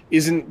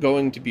isn't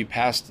going to be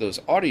past those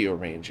audio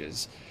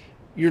ranges,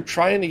 you're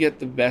trying to get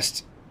the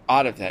best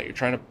out of that. You're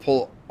trying to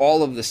pull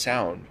all of the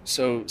sound.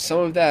 So some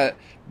of that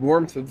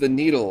warmth of the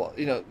needle,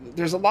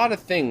 there's a lot of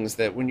things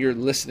that when you're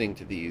listening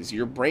to these,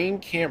 your brain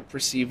can't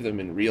perceive them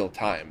in real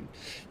time.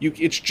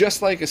 It's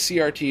just like a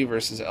CRT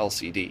versus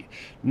LCD.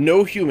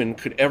 No human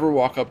could ever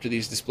walk up to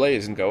these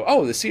displays and go,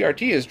 oh, the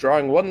CRT is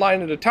drawing one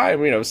line at a time,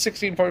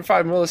 16.5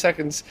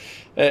 milliseconds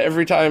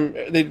every time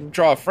they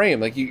draw a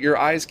frame. Like, your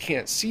eyes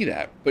can't see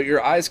that, but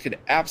your eyes could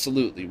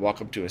absolutely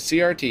walk up to a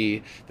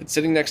CRT that's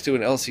sitting next to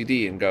an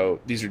LCD and go,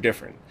 these are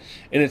different.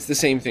 And it's the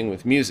same thing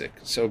with music.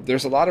 So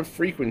there's a lot of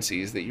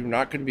frequencies that you're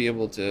not going to be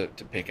able to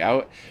pick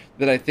out,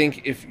 that I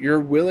think if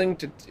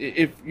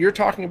you're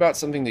talking about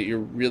something that you're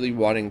really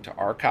wanting to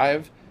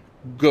archive,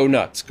 go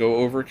nuts, go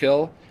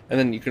overkill, and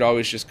then you could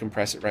always just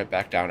compress it right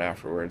back down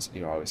afterwards.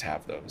 You always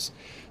have those.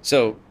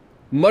 So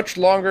much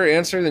longer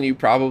answer than you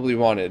probably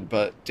wanted,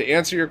 but to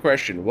answer your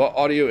question, what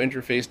audio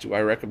interface do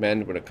I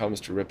recommend when it comes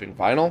to ripping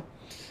vinyl?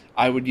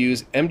 I would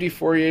use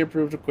MD4A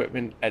approved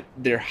equipment at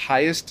their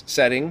highest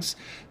settings.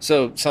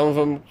 So some of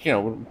them,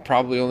 would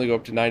probably only go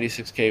up to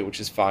 96K, which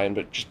is fine,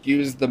 but just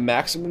use the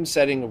maximum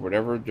setting of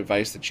whatever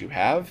device that you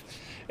have,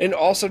 and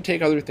also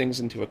take other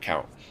things into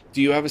account.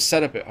 Do you have a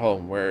setup at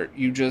home where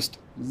you just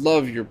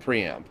love your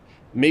preamp?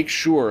 Make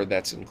sure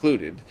that's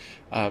included.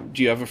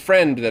 Do you have a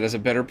friend that has a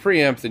better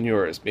preamp than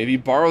yours? Maybe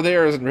borrow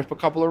theirs and rip a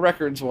couple of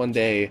records one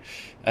day.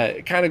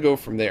 Kind of go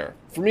from there.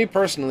 For me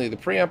personally, the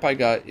preamp I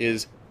got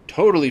is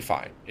totally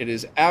fine. It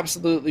is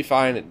absolutely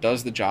fine. It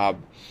does the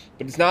job,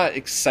 but it's not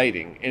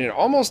exciting, and it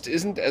almost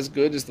isn't as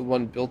good as the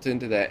one built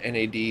into that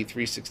NAD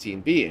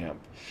 316B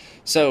amp.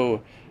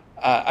 So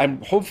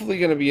I'm hopefully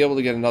going to be able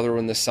to get another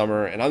one this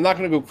summer, and I'm not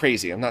going to go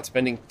crazy. I'm not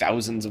spending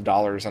thousands of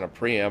dollars on a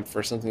preamp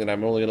for something that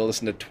I'm only going to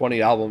listen to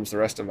 20 albums the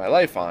rest of my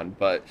life on,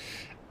 but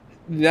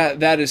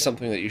that is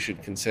something that you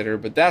should consider,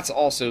 but that's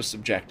also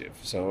subjective.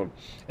 So,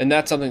 and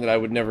that's something that I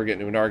would never get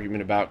into an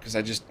argument about because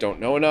I just don't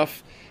know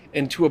enough,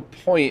 and to a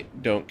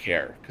point don't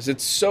care, because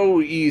it's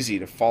so easy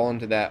to fall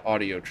into that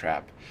audio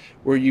trap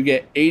where you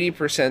get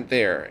 80%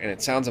 there and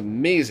it sounds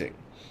amazing,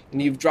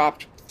 and you've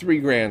dropped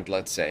 $3,000,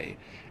 let's say,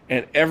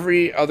 and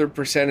every other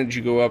percentage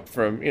you go up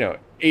from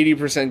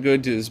 80%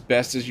 good to as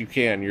best as you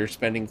can, you're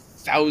spending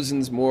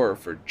thousands more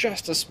for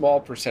just a small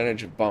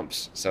percentage of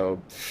bumps.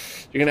 So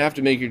you're going to have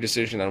to make your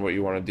decision on what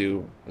you want to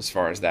do as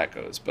far as that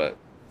goes. But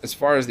as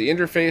far as the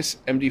interface,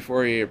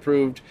 MD4A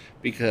approved,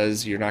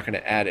 because you're not going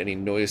to add any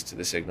noise to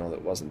the signal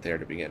that wasn't there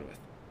to begin with.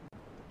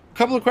 A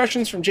couple of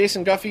questions from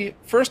Jason Guffey.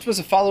 First was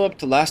a follow-up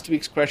to last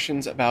week's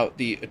questions about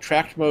the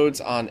attract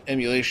modes on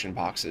emulation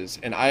boxes,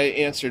 and I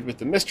answered with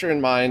the MiSTer in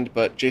mind,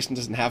 but Jason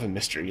doesn't have a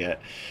MiSTer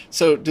yet.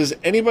 So does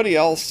anybody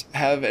else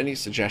have any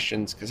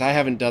suggestions? Because I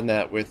haven't done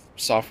that with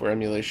software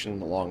emulation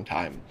in a long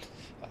time.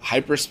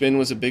 Hyperspin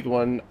was a big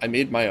one. I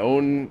made my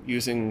own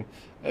using...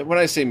 When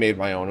I say made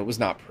my own, it was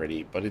not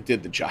pretty, but it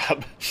did the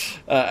job.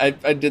 I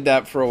did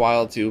that for a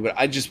while too, but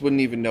I just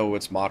wouldn't even know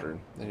what's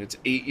modern. And it's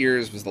 8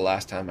 years was the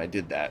last time I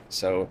did that.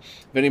 So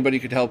if anybody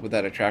could help with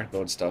that attract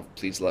mode stuff,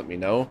 please let me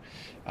know.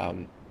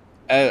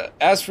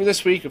 As for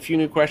this week, a few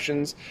new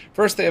questions.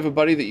 First, they have a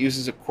buddy that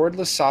uses a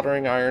cordless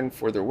soldering iron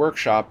for their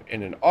workshop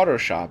in an auto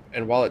shop,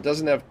 and while it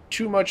doesn't have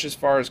too much as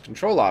far as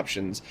control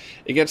options,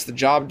 it gets the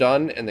job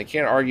done, and they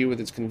can't argue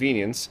with its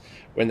convenience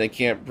when they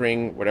can't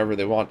bring whatever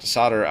they want to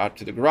solder out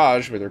to the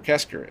garage where their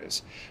Kesker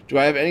is. Do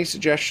I have any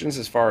suggestions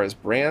as far as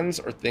brands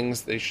or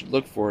things they should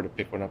look for to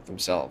pick one up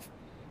themselves?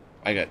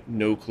 I got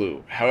no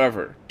clue.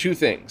 However, two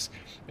things.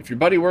 If your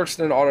buddy works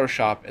in an auto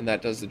shop and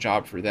that does the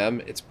job for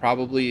them, it's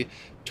probably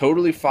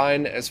totally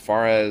fine as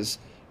far as,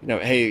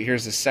 hey,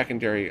 here's a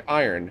secondary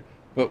iron,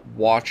 but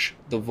watch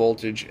the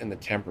voltage and the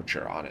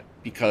temperature on it,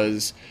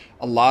 because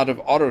a lot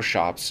of auto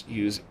shops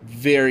use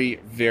very,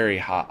 very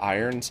hot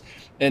irons.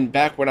 And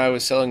back when I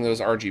was selling those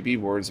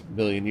RGB boards a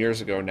million years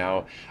ago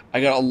now,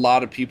 I got a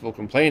lot of people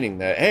complaining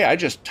that, hey, I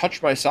just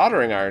touched my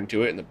soldering iron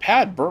to it and the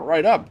pad burnt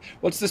right up.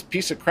 What's this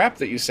piece of crap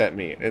that you sent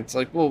me? And it's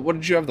like, well, what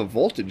did you have the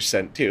voltage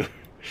sent to?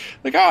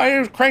 Like, oh, I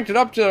just cranked it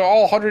up to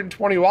all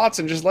 120 watts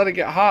and just let it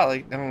get hot.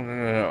 Like,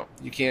 no.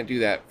 You can't do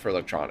that for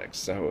electronics.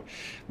 So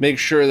make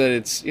sure that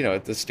it's,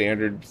 at the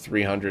standard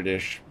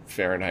 300-ish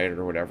Fahrenheit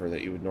or whatever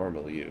that you would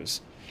normally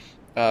use.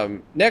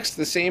 Next,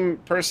 the same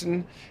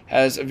person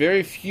has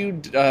a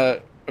few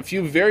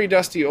very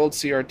dusty old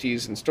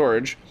CRTs in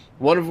storage,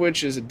 one of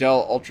which is a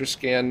Dell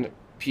Ultrascan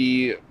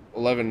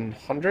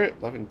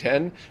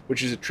P1110,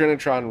 which is a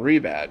Trinitron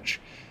rebadge.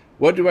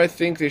 What do I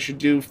think they should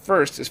do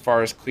first as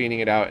far as cleaning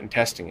it out and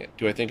testing it?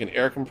 Do I think an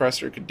air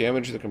compressor could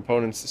damage the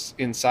components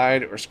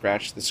inside or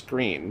scratch the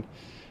screen?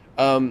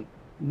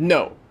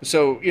 No.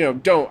 So,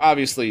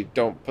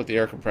 don't put the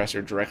air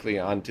compressor directly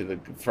onto the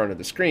front of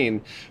the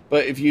screen.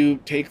 But if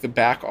you take the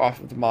back off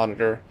of the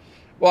monitor,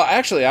 well,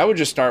 actually, I would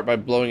just start by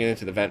blowing it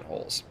into the vent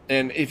holes.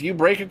 And if you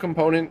break a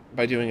component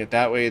by doing it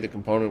that way, the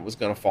component was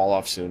going to fall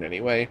off soon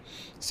anyway.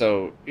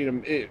 So,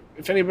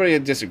 if anybody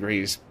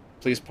disagrees,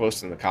 please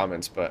post in the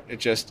comments, but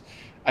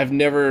I've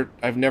never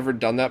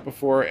done that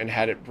before and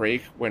had it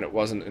break when it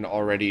wasn't an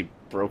already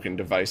broken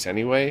device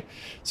anyway.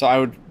 So I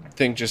would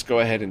think just go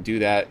ahead and do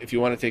that. If you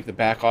want to take the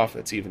back off,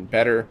 that's even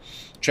better.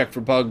 Check for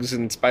bugs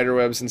and spider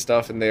webs and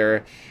stuff in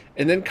there,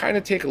 and then kind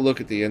of take a look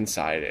at the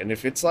inside. And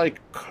if it's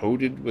like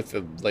coated with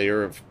a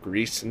layer of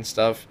grease and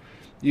stuff,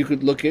 you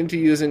could look into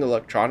using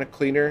electronic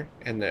cleaner,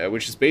 and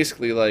which is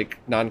basically like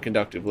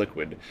non-conductive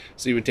liquid.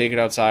 So you would take it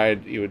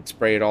outside, you would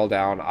spray it all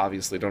down,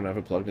 obviously don't have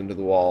it plugged into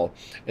the wall,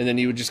 and then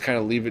you would just kind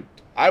of leave it.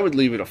 I would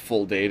leave it a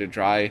full day to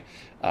dry,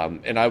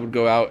 and I would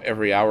go out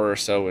every hour or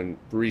so and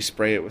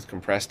respray it with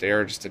compressed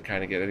air just to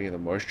kind of get any of the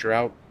moisture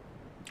out.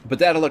 But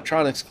that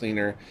electronics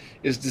cleaner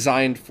is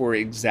designed for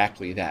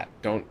exactly that.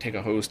 Don't take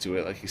a hose to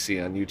it like you see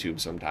on YouTube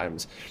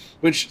sometimes,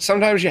 which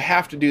sometimes you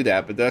have to do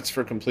that, but that's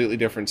for completely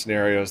different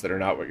scenarios that are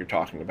not what you're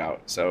talking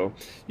about. So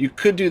you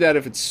could do that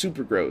if it's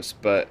super gross,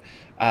 but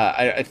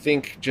I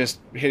think just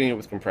hitting it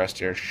with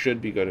compressed air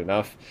should be good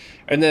enough.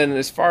 And then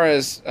as far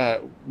as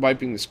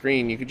wiping the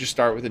screen, you could just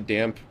start with a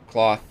damp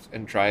cloth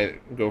and try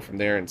it and go from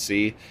there and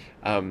see.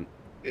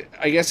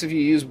 I guess if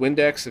you use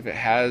Windex, if it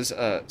has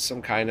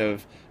some kind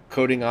of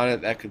coating on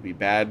it, that could be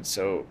bad.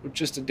 So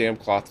just a damp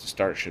cloth to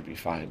start should be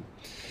fine.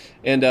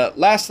 And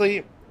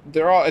lastly,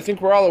 I think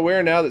we're all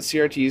aware now that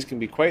CRTs can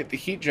be quite the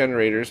heat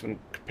generators when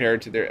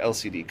compared to their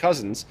LCD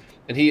cousins,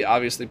 and heat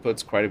obviously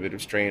puts quite a bit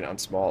of strain on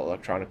small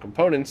electronic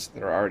components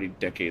that are already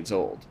decades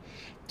old.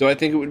 Do I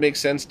think it would make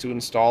sense to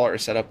install or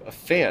set up a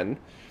fan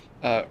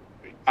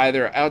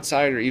either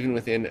outside or even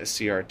within a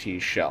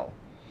CRT shell?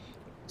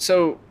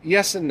 So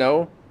yes and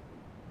no.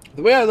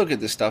 The way I look at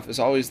this stuff is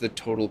always the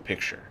total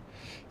picture.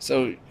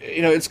 So,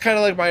 it's kind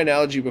of like my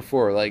analogy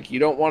before. Like, you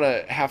don't want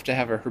to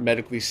have a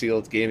hermetically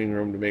sealed gaming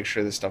room to make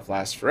sure this stuff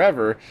lasts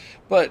forever,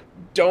 but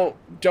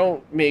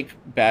don't make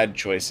bad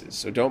choices.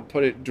 So don't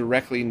put it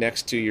directly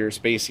next to your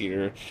space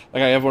heater.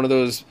 Like, I have one of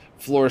those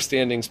floor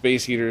standing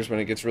space heaters when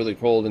it gets really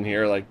cold in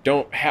here. Like,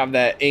 don't have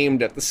that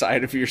aimed at the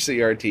side of your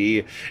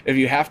CRT. If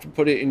you have to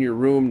put it in your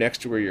room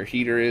next to where your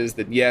heater is,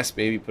 then yes,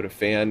 maybe put a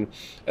fan.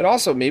 And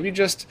also maybe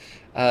just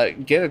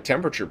get a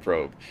temperature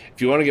probe.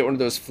 If you want to get one of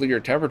those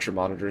FLIR temperature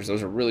monitors,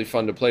 those are really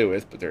fun to play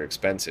with, but they're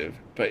expensive.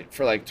 But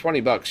for like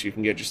 $20, you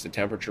can get just a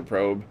temperature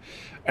probe.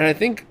 And I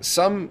think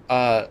some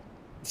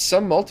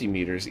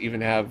multimeters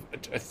even have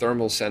a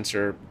thermal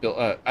sensor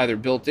either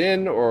built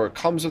in or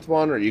comes with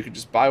one, or you could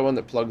just buy one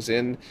that plugs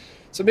in.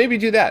 So maybe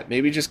do that.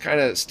 Maybe just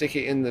kind of stick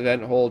it in the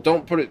vent hole.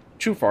 Don't put it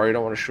too far. You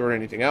don't want to short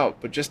anything out,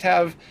 but just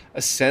have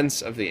a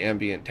sense of the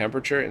ambient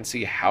temperature and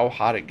see how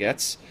hot it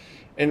gets.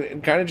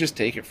 And kind of just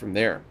take it from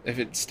there. If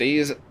it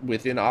stays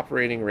within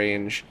operating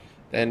range,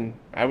 then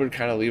I would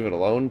kind of leave it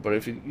alone. But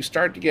if you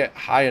start to get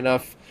high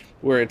enough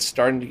where it's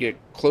starting to get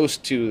close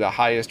to the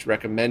highest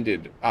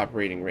recommended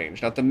operating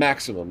range, not the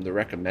maximum, the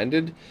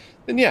recommended,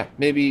 then yeah,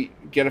 maybe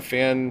get a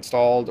fan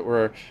installed,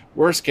 or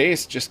worst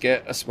case, just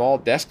get a small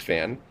desk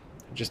fan.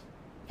 Just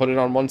put it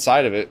on one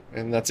side of it,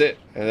 and that's it.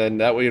 And then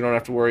that way you don't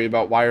have to worry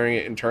about wiring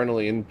it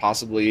internally and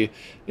possibly,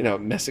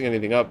 messing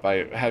anything up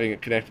by having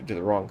it connected to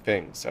the wrong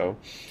thing. So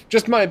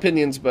just my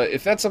opinions, but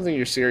if that's something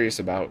you're serious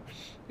about,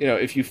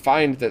 if you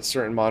find that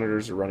certain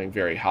monitors are running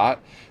very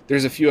hot,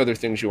 there's a few other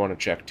things you want to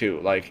check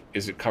too. Like,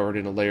 is it covered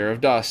in a layer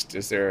of dust?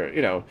 Is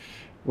there,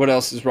 what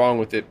else is wrong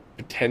with it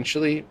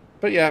potentially?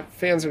 But yeah,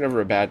 fans are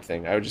never a bad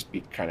thing. I would just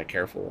be kind of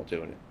careful while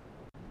doing it.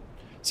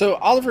 So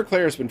Oliver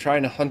Clare has been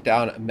trying to hunt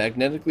down a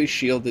magnetically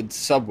shielded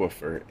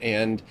subwoofer,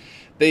 and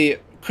they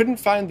couldn't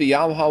find the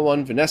Yamaha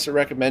one Vanessa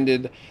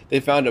recommended.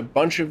 They found a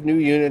bunch of new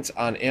units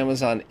on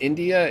Amazon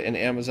India and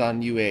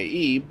Amazon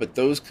UAE, but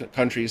those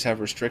countries have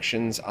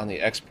restrictions on the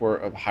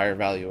export of higher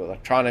value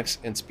electronics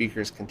and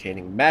speakers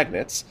containing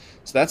magnets,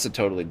 so that's a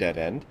totally dead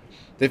end.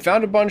 They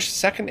found a bunch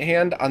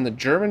secondhand on the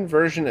German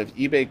version of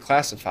eBay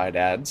classified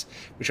ads,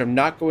 which I'm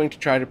not going to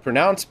try to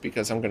pronounce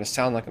because I'm going to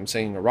sound like I'm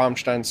singing a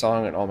Rammstein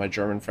song and all my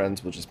German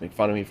friends will just make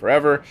fun of me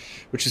forever,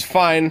 which is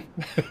fine,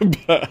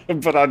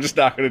 but I'm just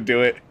not going to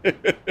do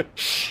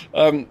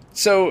it.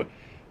 So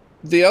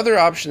the other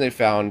option they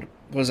found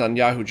was on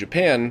Yahoo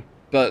Japan,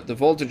 but the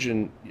voltage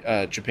in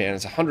Japan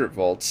is 100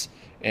 volts,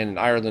 and in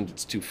Ireland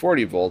it's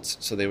 240 volts,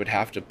 so they would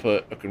have to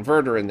put a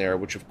converter in there,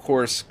 which of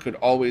course could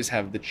always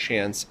have the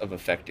chance of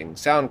affecting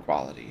sound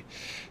quality.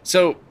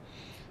 So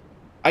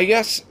I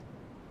guess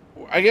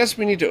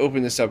we need to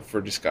open this up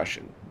for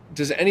discussion.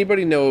 Does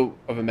anybody know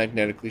of a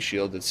magnetically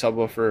shielded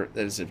subwoofer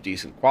that is of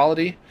decent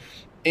quality?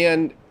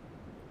 And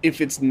if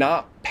it's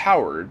not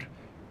powered,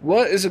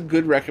 what is a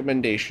good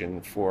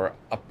recommendation for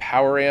a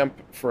power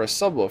amp for a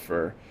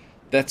subwoofer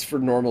that's for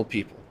normal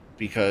people?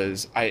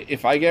 Because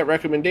if I get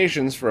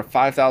recommendations for a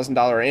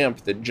 $5,000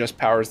 amp that just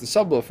powers the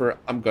subwoofer,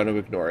 I'm going to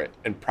ignore it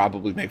and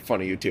probably make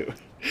fun of you too.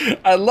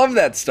 I love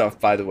that stuff,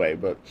 by the way,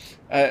 but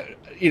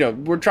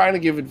we're trying to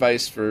give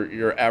advice for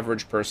your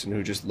average person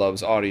who just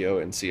loves audio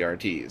and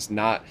CRTs.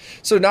 Not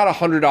a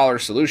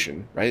 $100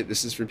 solution, right?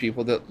 This is for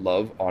people that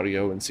love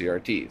audio and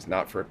CRTs,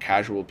 not for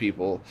casual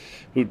people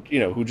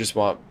who just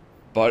want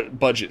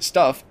budget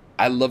stuff.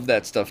 I love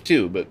that stuff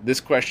too, but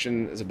this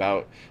question is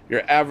about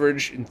your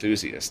average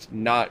enthusiast,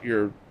 not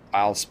your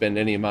I'll spend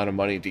any amount of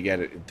money to get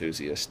it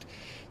enthusiast.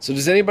 So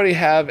does anybody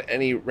have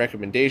any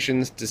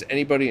recommendations? Does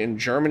anybody in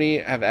Germany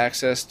have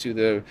access to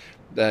the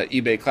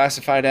eBay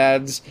classified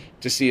ads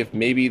to see if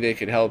maybe they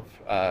could help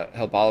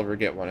Oliver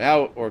get one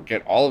out, or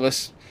get all of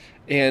us?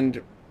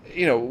 And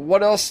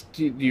what else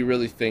do you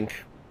really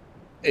think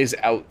is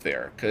out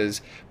there?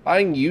 Because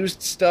buying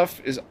used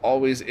stuff is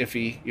always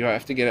iffy. You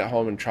have to get it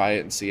home and try it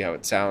and see how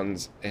it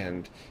sounds,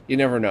 and you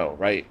never know,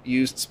 right?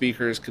 Used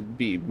speakers could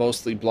be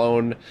mostly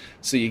blown,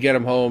 so you get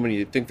them home and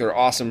you think they're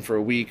awesome for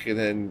a week, and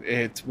then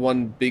it's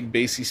one big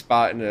bassy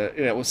spot in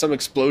with some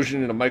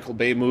explosion in a Michael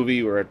Bay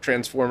movie where a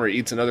transformer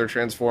eats another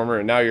transformer,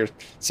 and now your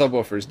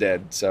subwoofer's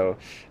dead. So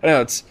I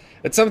know it's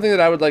something that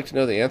I would like to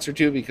know the answer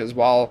to, because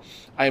while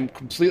I'm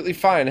completely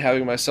fine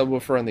having my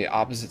subwoofer on the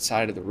opposite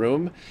side of the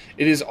room,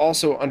 it is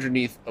also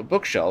underneath a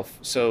bookshelf,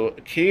 so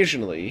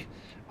occasionally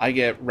I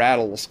get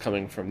rattles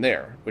coming from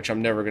there, which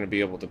I'm never going to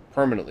be able to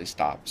permanently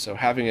stop. So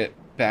having it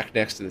back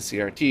next to the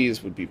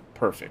CRTs would be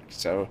perfect.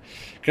 So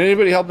can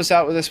anybody help us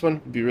out with this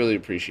one? Would be really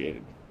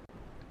appreciated.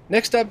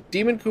 Next up,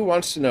 Demon Koo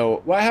wants to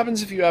know, what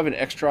happens if you have an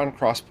Extron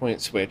Crosspoint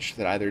switch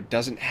that either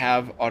doesn't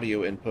have audio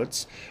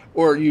inputs,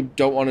 or you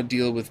don't want to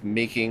deal with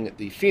making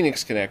the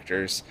Phoenix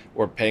connectors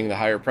or paying the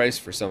higher price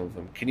for some of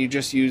them? Can you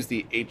just use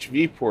the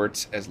HV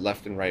ports as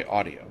left and right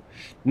audio?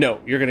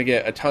 No, you're going to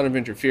get a ton of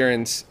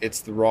interference.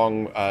 It's the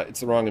wrong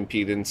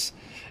impedance.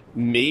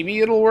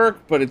 Maybe it'll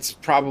work, but it's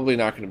probably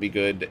not going to be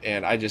good,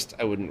 and I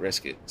wouldn't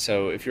risk it.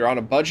 So if you're on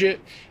a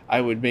budget,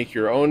 I would make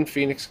your own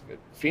Phoenix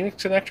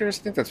connectors.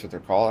 I think that's what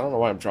they're called. I don't know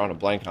why I'm drawing a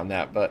blank on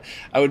that, but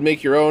I would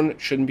make your own.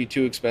 It shouldn't be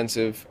too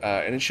expensive,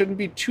 and it shouldn't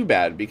be too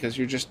bad because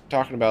you're just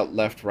talking about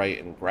left,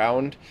 right, and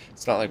ground.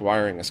 It's not like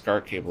wiring a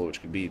SCART cable,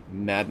 which could be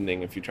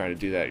maddening if you try to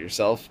do that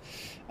yourself.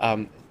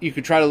 You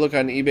could try to look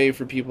on eBay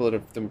for people that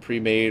have them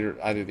pre-made, or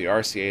either the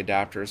RCA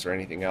adapters or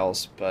anything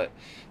else. But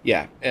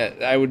yeah,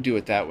 I would do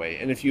it that way.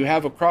 And if you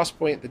have a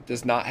Crosspoint that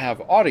does not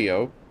have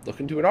audio, look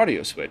into an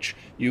audio switch.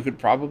 You could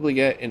probably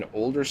get an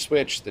older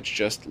switch that's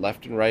just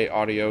left and right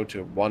audio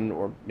to one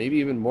or maybe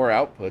even more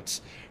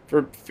outputs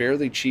for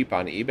fairly cheap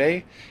on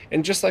eBay.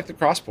 And just like the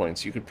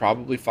Crosspoints, you could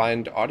probably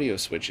find audio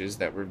switches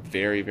that were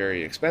very,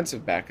 very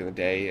expensive back in the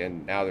day,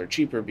 and now they're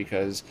cheaper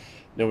because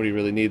nobody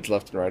really needs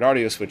left and right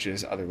audio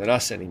switches other than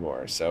us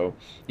anymore. So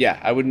yeah,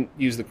 I wouldn't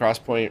use the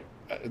Crosspoint's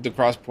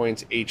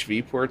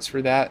HV ports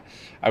for that.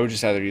 I would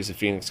just either use a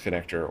Phoenix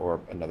connector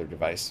or another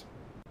device.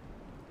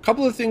 A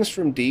couple of things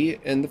from D,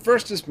 and the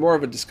first is more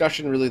of a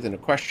discussion really than a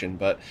question,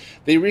 but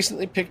they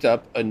recently picked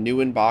up a new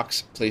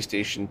in-box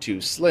PlayStation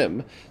 2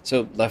 Slim,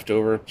 so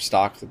leftover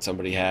stock that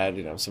somebody had,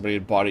 somebody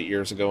had bought it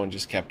years ago and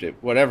just kept it,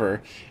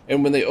 whatever,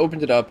 and when they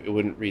opened it up, it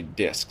wouldn't read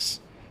discs.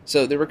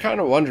 So they were kind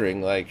of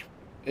wondering, like,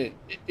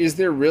 is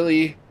there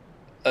really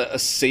a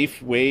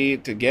safe way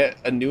to get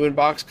a new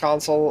in-box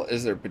console?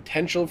 Is there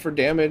potential for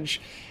damage?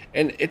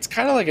 And it's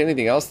kind of like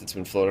anything else that's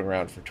been floating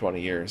around for 20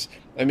 years.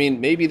 I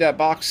mean, maybe that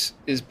box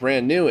is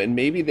brand new, and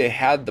maybe they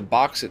had the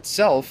box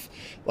itself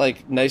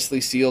like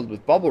nicely sealed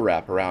with bubble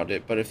wrap around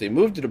it. But if they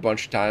moved it a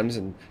bunch of times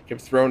and kept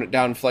throwing it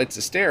down flights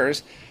of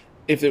stairs,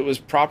 if it was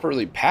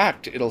properly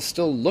packed, it'll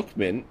still look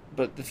mint,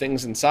 but the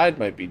things inside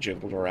might be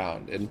jiggled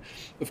around. And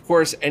of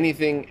course, any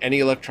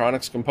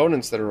electronics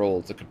components that are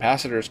old, the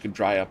capacitors could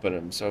dry up in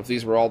them. So if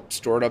these were all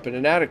stored up in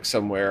an attic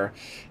somewhere,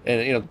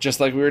 and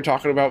just like we were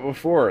talking about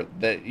before,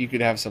 that you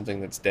could have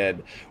something that's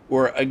dead.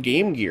 Or a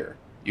Game Gear.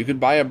 You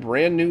could buy a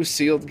brand new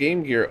sealed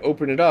Game Gear,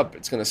 open it up,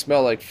 it's going to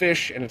smell like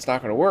fish, and it's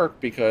not going to work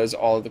because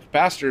all of the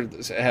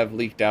capacitors have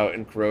leaked out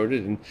and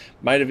corroded and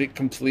might have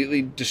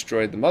completely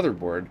destroyed the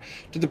motherboard,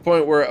 to the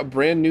point where a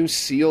brand new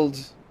sealed,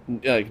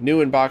 new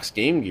in-box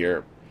Game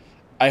Gear,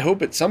 I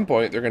hope at some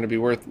point they're going to be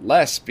worth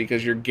less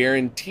because you're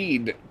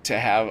guaranteed to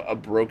have a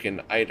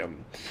broken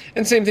item.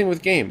 And same thing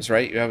with games,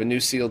 right? You have a new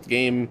sealed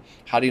game.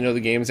 How do you know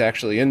the game's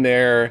actually in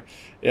there?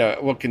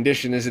 What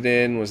condition is it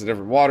in? Was it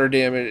ever water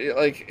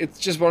damaged? It's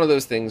just one of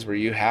those things where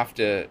you have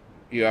to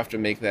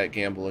make that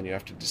gamble, and you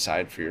have to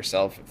decide for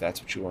yourself if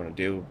that's what you want to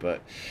do.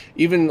 But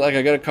even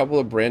I got a couple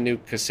of brand new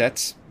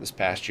cassettes this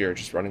past year,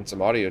 just running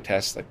some audio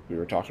tests like we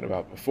were talking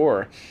about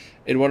before.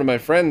 And one of my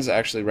friends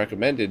actually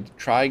recommended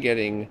try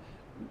getting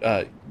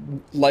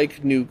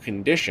new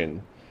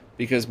condition,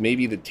 because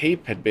maybe the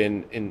tape had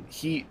been in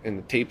heat and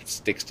the tape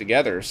sticks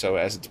together, so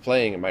as it's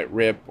playing it might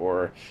rip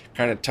or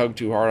kind of tug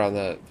too hard on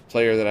the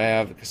player that I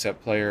have, the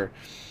cassette player.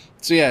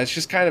 So yeah, it's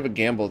just kind of a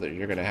gamble that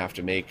you're going to have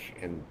to make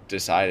and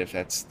decide if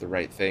that's the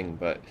right thing.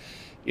 But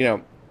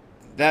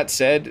that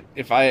said,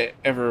 if I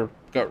ever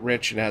got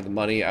rich and had the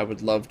money, I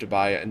would love to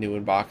buy a new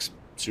in-box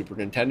Super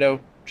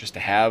Nintendo just to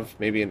have,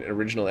 maybe an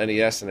original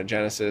NES and a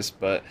Genesis,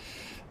 but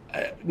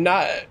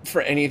not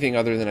for anything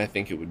other than I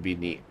think it would be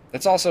neat.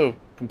 That's also,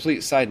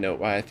 complete side note,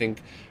 why I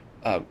think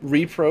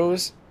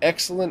repros,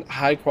 excellent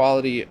high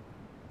quality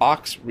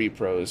box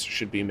repros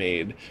should be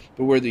made,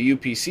 but where the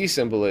UPC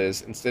symbol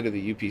is, instead of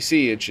the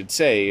UPC, it should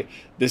say,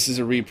 this is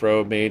a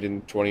repro made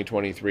in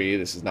 2023,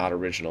 this is not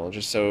original,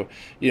 just so,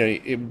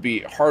 it would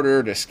be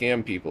harder to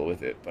scam people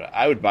with it. But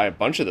I would buy a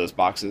bunch of those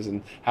boxes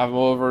and have them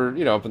over,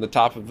 up in the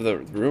top of the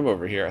room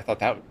over here. I think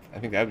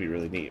that would be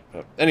really neat.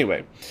 But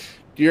anyway,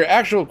 to your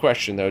actual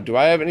question, though, do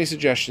I have any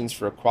suggestions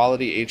for a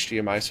quality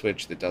HDMI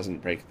switch that doesn't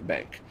break the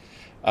bank?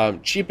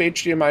 Cheap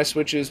HDMI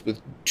switches with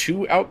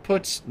 2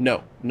 outputs,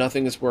 no.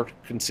 Nothing has worked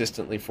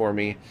consistently for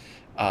me.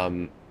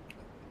 For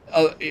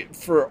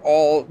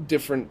all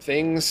different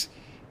things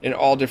in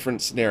all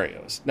different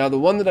scenarios. Now, the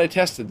one that I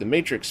tested, the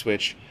Matrix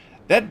switch,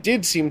 that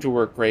did seem to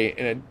work great,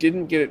 and it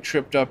didn't get it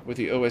tripped up with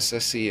the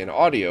OSSC and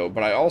audio,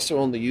 but I also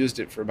only used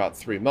it for about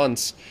 3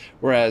 months,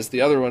 whereas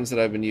the other ones that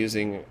I've been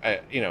using,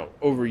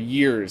 over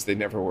years, they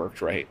never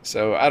worked right.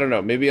 So I don't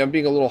know, maybe I'm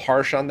being a little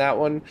harsh on that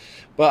one,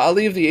 but I'll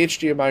leave the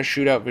HDMI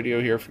shootout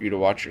video here for you to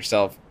watch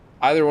yourself.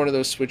 Either one of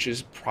those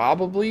switches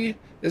probably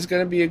is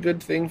going to be a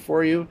good thing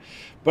for you,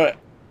 but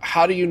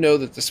how do you know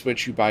that the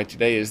switch you buy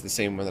today is the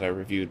same one that I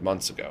reviewed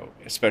months ago,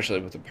 especially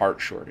with the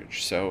part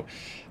shortage? So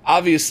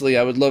obviously,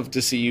 I would love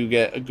to see you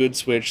get a good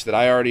switch that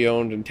I already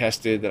owned and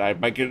tested, that I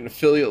might get an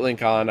affiliate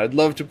link on. I'd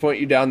love to point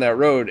you down that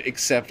road,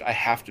 except I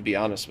have to be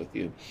honest with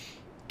you.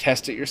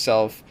 Test it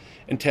yourself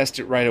and test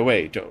it right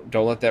away.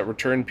 Don't let that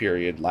return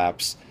period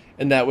lapse.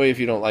 And that way, if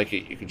you don't like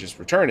it, you can just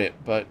return it,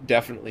 but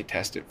definitely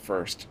test it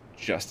first,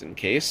 just in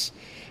case.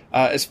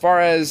 As far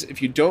as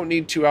if you don't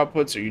need 2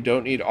 outputs or you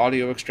don't need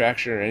audio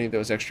extraction or any of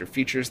those extra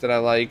features that I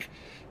like,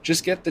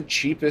 just get the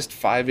cheapest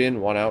 5-in,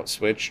 1-out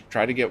switch.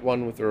 Try to get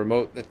one with a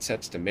remote that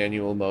sets to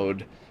manual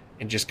mode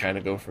and just kind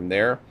of go from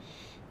there.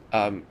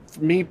 For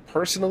me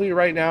personally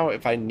right now,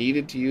 if I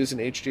needed to use an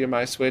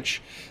HDMI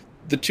switch,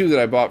 the two that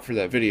I bought for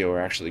that video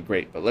are actually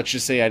great, but let's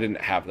just say I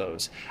didn't have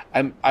those.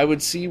 I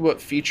would see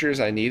what features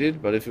I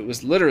needed, but if it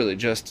was literally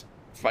just,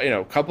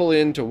 couple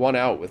in to one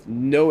out with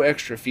no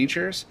extra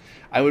features,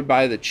 I would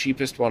buy the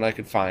cheapest one I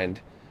could find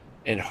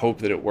and hope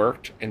that it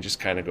worked and just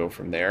kind of go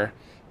from there.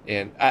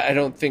 And I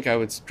don't think I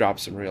would drop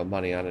some real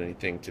money on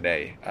anything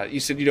today. You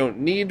said you don't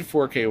need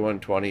 4K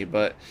 120,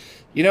 but,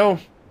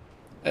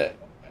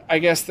 I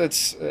guess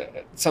that's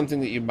something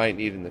that you might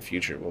need in the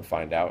future. We'll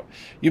find out.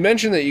 You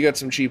mentioned that you got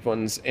some cheap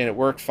ones and it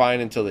worked fine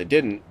until they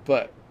didn't,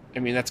 but,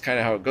 that's kind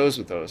of how it goes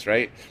with those,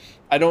 right?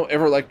 I don't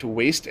ever like to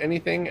waste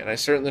anything, and I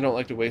certainly don't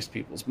like to waste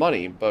people's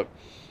money, but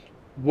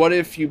what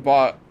if you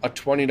bought a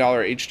 $20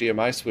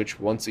 HDMI switch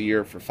once a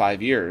year for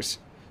 5 years?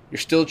 You're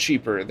still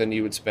cheaper than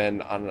you would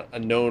spend on a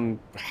known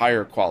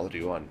higher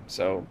quality one.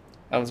 So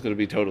that one's going to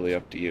be totally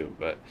up to you.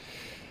 But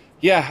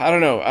yeah, I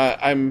don't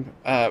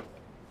know.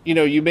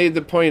 You made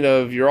the point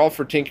of you're all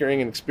for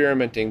tinkering and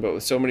experimenting, but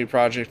with so many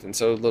projects and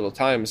so little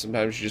time,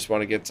 sometimes you just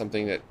want to get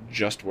something that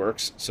just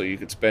works so you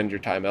could spend your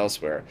time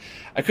elsewhere.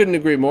 I couldn't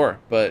agree more.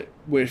 But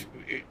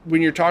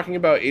when you're talking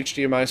about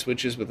HDMI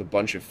switches with a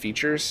bunch of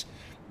features,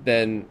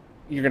 then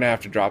you're going to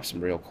have to drop some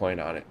real coin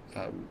on it.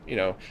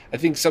 I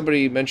think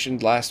somebody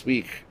mentioned last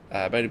week,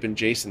 it might have been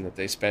Jason, that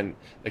they spent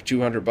like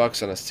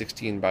 $200 on a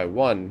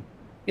 16:1.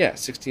 Yeah,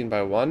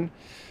 16:1.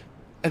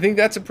 I think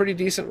that's a pretty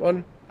decent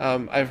one.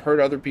 I've heard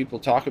other people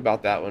talk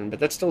about that one, but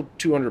that's still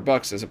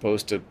 $200 as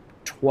opposed to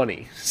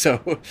 20.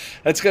 So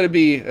that's gonna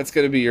be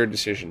your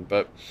decision.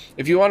 But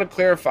if you want to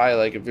clarify,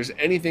 like if there's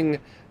anything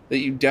that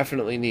you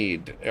definitely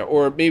need,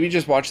 or maybe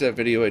just watch that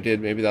video I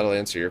did, maybe that'll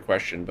answer your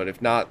question. But if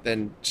not,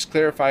 then just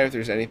clarify if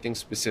there's anything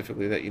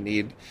specifically that you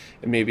need,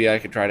 and maybe I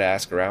could try to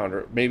ask around,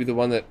 or maybe the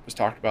one that was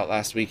talked about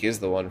last week is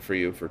the one for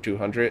you for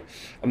 200.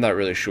 I'm not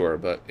really sure,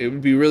 but it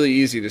would be really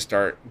easy to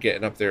start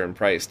getting up there in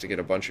price to get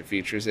a bunch of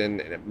features in,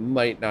 and it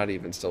might not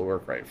even still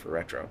work right for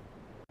retro.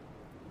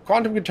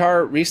 Quantum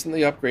Guitar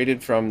recently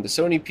upgraded from the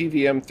Sony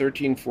PVM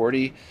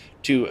 1340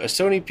 to a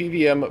Sony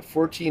PVM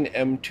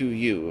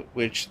 14M2U,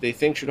 which they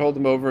think should hold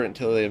them over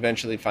until they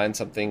eventually find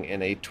something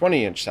in a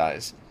 20-inch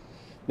size.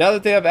 Now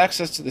that they have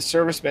access to the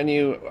service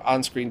menu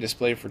on-screen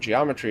display for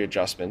geometry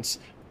adjustments,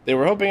 they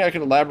were hoping I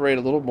could elaborate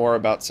a little more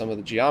about some of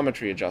the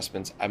geometry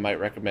adjustments I might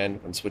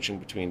recommend when switching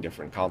between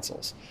different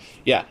consoles.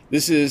 Yeah,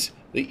 this is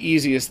the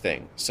easiest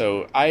thing.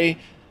 So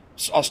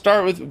I'll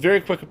start with a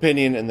very quick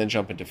opinion and then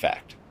jump into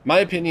fact. My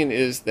opinion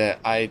is that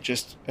I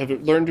just have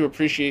learned to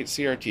appreciate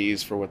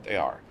CRTs for what they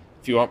are.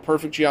 If you want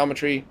perfect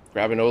geometry,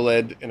 grab an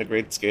OLED and a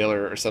great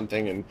scaler or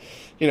something and,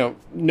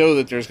 know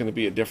that there's going to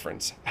be a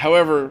difference.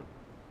 However,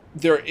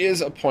 there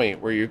is a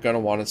point where you're going to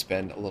want to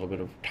spend a little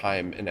bit of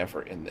time and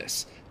effort in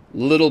this.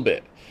 Little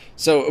bit.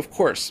 So, of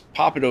course,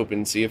 pop it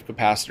open, see if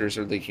capacitors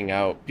are leaking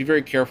out. Be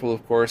very careful,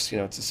 of course.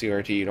 It's a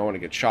CRT. You don't want to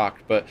get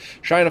shocked. But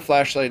shine a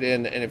flashlight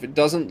in, and if it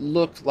doesn't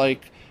look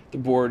like the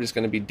board is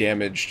going to be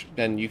damaged,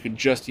 then you could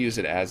just use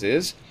it as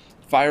is.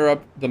 Fire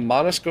up the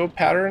monoscope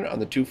pattern on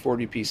the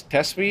 240-piece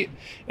test suite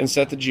and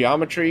set the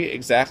geometry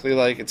exactly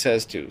like it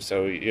says to.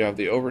 So you have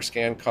the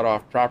overscan cut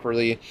off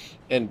properly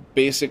and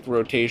basic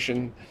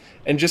rotation,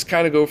 and just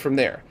kind of go from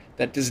there.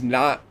 That does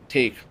not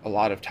take a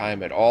lot of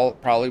time at all.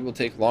 Probably will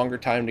take longer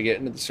time to get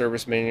into the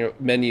service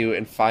menu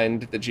and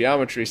find the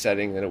geometry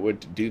setting than it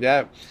would to do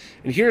that.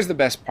 And here's the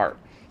best part.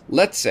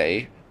 Let's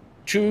say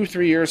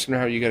 2-3 years from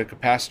now you get a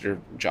capacitor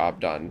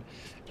job done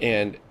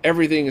and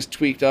everything is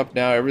tweaked up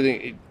now.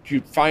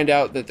 You find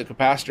out that the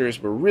capacitors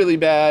were really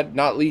bad,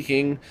 not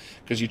leaking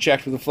because you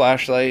checked with a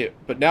flashlight,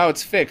 but now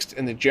it's fixed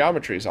and the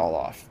geometry is all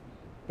off.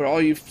 But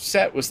all you've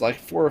set was like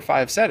 4 or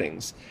 5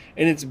 settings,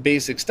 and it's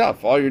basic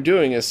stuff. All you're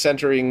doing is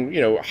centering,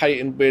 height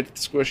and width,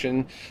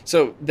 squishing.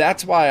 So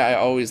that's why I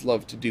always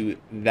love to do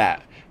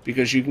that,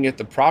 because you can get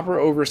the proper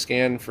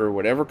overscan for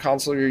whatever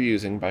console you're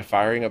using by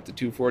firing up the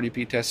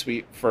 240p test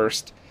suite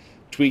first,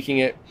 tweaking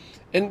it.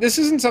 And this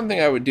isn't something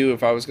I would do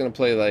if I was going to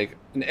play like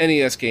an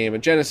NES game, a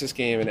Genesis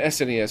game, an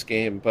SNES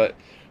game. But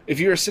if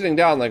you're sitting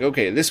down like,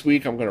 okay, this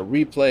week I'm going to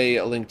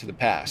replay A Link to the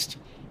Past,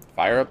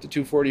 fire up the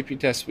 240p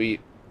test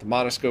suite, the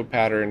monoscope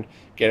pattern,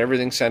 get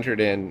everything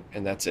centered in,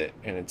 and that's it.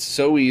 And it's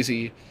so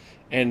easy.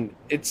 And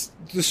it's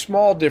the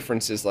small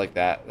differences like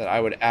that I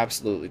would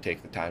absolutely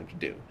take the time to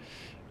do.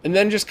 And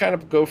then just kind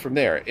of go from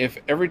there. If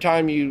every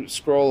time you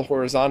scroll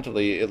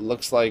horizontally, it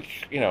looks like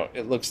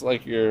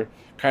you're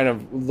kind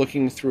of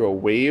looking through a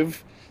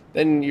wave,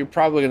 then you're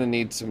probably going to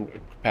need some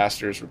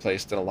capacitors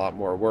replaced and a lot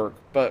more work.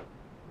 But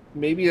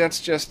maybe that's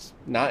just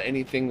not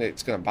anything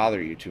that's going to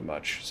bother you too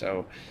much.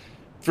 So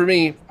for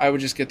me, I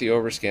would just get the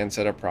overscan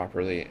set up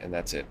properly, and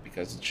that's it,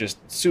 because it's just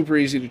super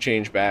easy to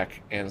change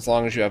back. And as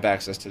long as you have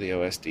access to the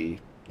OSD,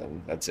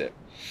 then that's it.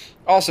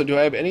 Also, do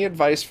I have any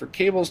advice for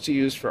cables to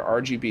use for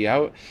RGB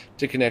out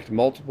to connect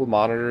multiple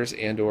monitors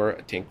and or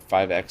a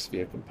TINC5X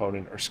via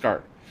component or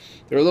SCART?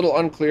 They're a little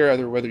unclear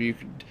either whether you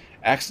could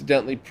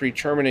accidentally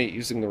pre-terminate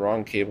using the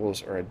wrong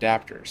cables or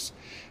adapters.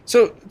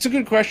 So it's a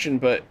good question,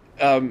 but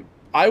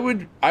I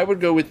would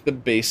go with the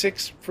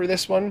basics for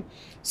this one.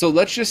 So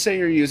let's just say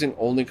you're using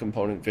only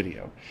component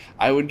video.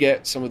 I would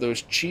get some of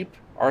those cheap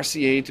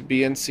RCA to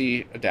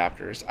BNC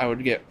adapters. I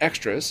would get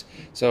extras.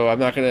 So I'm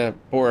not going to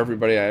bore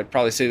everybody. I'd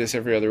probably say this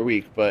every other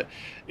week, but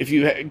if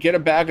you get a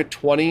bag of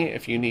 20,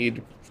 if you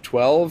need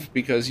 12,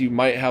 because you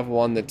might have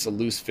one that's a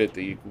loose fit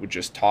that you would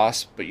just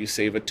toss, but you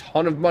save a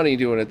ton of money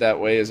doing it that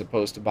way as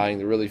opposed to buying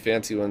the really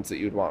fancy ones that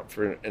you'd want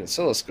for an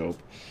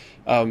oscilloscope.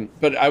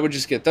 But I would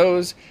just get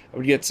those. I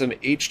would get some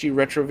HD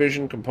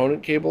Retrovision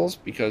component cables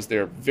because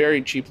they're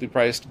very cheaply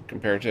priced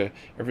compared to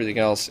everything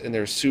else, and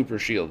they're super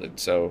shielded.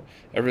 So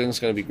everything's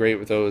going to be great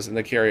with those, and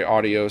they carry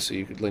audio, so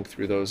you could link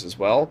through those as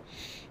well.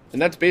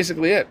 And that's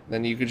basically it.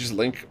 Then you could just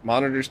link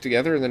monitors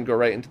together and then go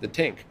right into the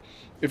tank.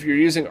 If you're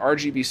using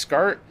RGB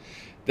SCART,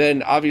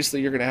 then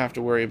obviously you're going to have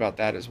to worry about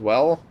that as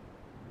well.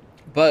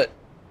 But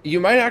you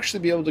might actually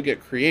be able to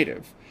get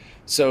creative.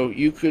 So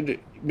you could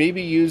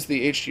maybe use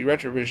the HD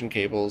Retrovision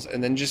cables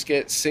and then just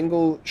get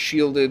single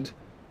shielded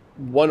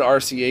one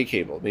RCA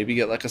cable. Maybe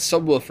get like a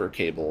subwoofer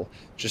cable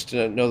just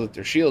to know that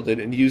they're shielded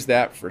and use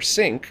that for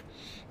sync.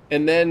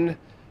 And then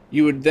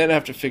you would then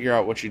have to figure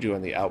out what you do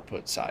on the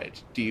output side.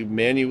 Do you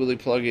manually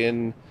plug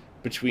in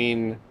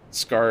between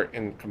SCART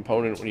and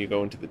component when you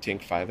go into the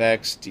Tink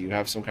 5X? Do you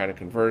have some kind of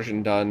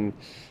conversion done?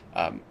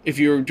 If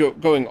you're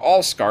going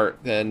all SCART,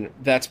 then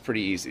that's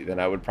pretty easy. Then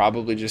I would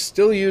probably just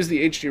still use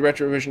the HD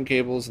Retrovision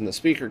cables and the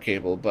speaker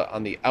cable, but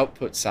on the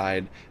output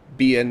side,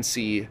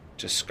 BNC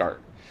to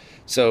SCART.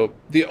 So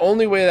the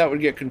only way that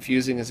would get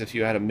confusing is if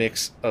you had a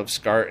mix of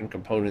SCART and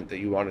component that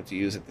you wanted to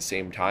use at the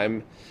same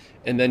time,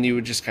 and then you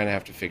would just kind of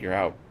have to figure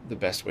out the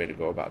best way to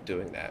go about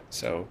doing that.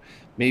 So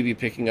maybe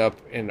picking up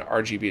an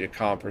RGB to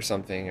comp or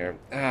something, or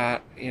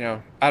I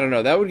don't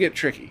know. That would get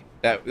tricky.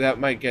 That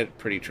might get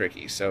pretty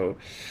tricky. So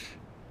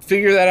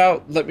figure that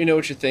out. Let me know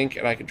what you think,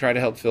 and I can try to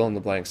help fill in the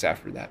blanks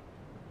after that.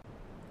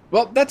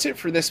 Well, that's it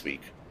for this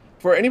week.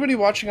 For anybody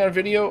watching on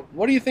video,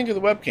 what do you think of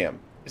the webcam?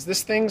 Is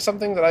this thing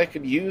something that I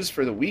could use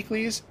for the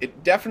weeklies?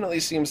 It definitely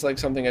seems like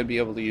something I'd be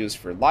able to use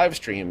for live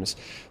streams.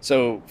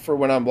 So for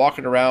when I'm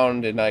walking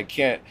around and I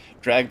can't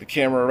drag the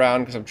camera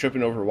around because I'm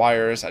tripping over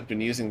wires, I've been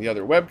using the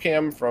other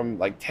webcam from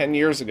like 10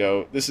 years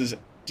ago. This is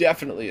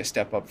definitely a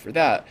step up for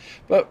that.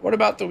 But what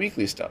about the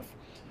weekly stuff?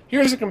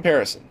 Here's a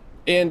comparison.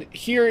 And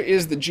here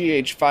is the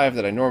GH5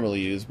 that I normally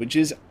use, which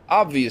is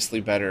obviously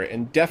better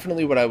and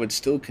definitely what I would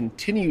still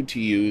continue to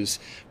use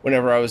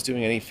whenever I was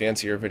doing any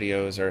fancier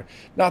videos, or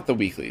not the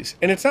weeklies.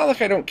 And it's not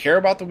like I don't care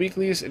about the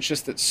weeklies, it's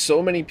just that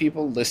so many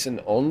people listen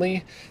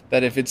only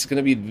that if it's going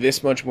to be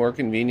this much more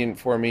convenient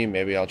for me,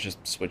 maybe I'll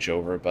just switch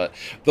over. But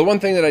the one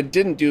thing that I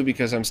didn't do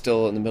because I'm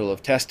still in the middle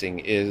of testing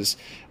is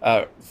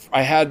I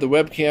had the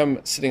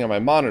webcam sitting on my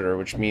monitor,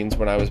 which means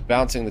when I was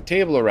bouncing the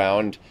table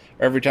around,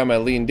 every time I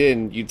leaned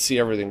in, you'd see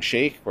everything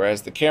shake,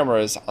 whereas the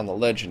camera is on the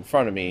ledge in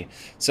front of me.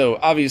 So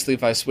obviously,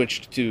 if I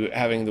switched to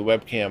having the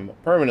webcam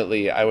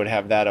permanently, I would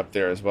have that up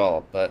there as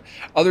well. But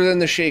other than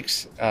the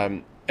shakes,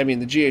 the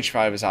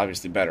GH5 is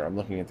obviously better. I'm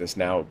looking at this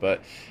now,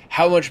 but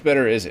how much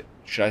better is it?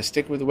 Should I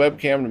stick with the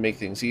webcam to make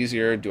things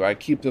easier? Do I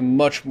keep the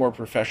much more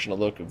professional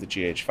look of the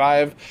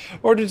GH5?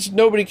 Or does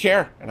nobody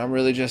care? And I'm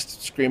really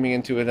just screaming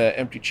into an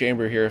empty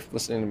chamber here,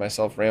 listening to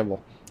myself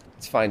ramble.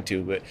 It's fine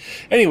too. But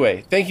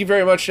anyway, thank you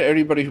very much to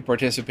everybody who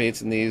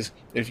participates in these.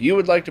 If you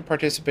would like to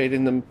participate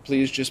in them,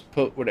 please just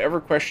put whatever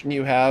question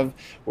you have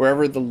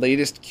wherever the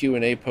latest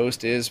Q&A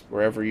post is,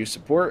 wherever you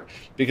support,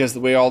 because the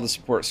way all the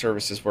support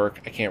services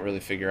work, I can't really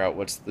figure out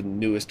what's the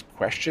newest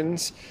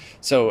questions.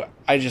 So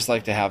I just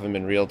like to have them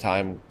in real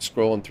time,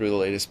 scrolling through the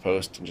latest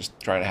post and just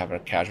trying to have a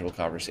casual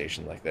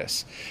conversation like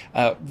this.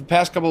 The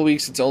past couple of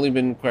weeks, it's only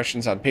been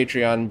questions on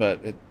Patreon,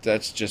 but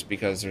that's just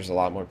because there's a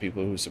lot more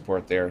people who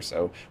support there.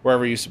 So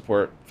wherever you support,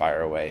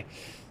 fire away.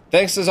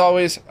 Thanks as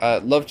always.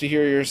 Love to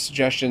hear your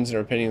suggestions and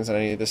opinions on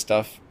any of this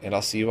stuff, and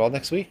I'll see you all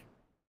next week.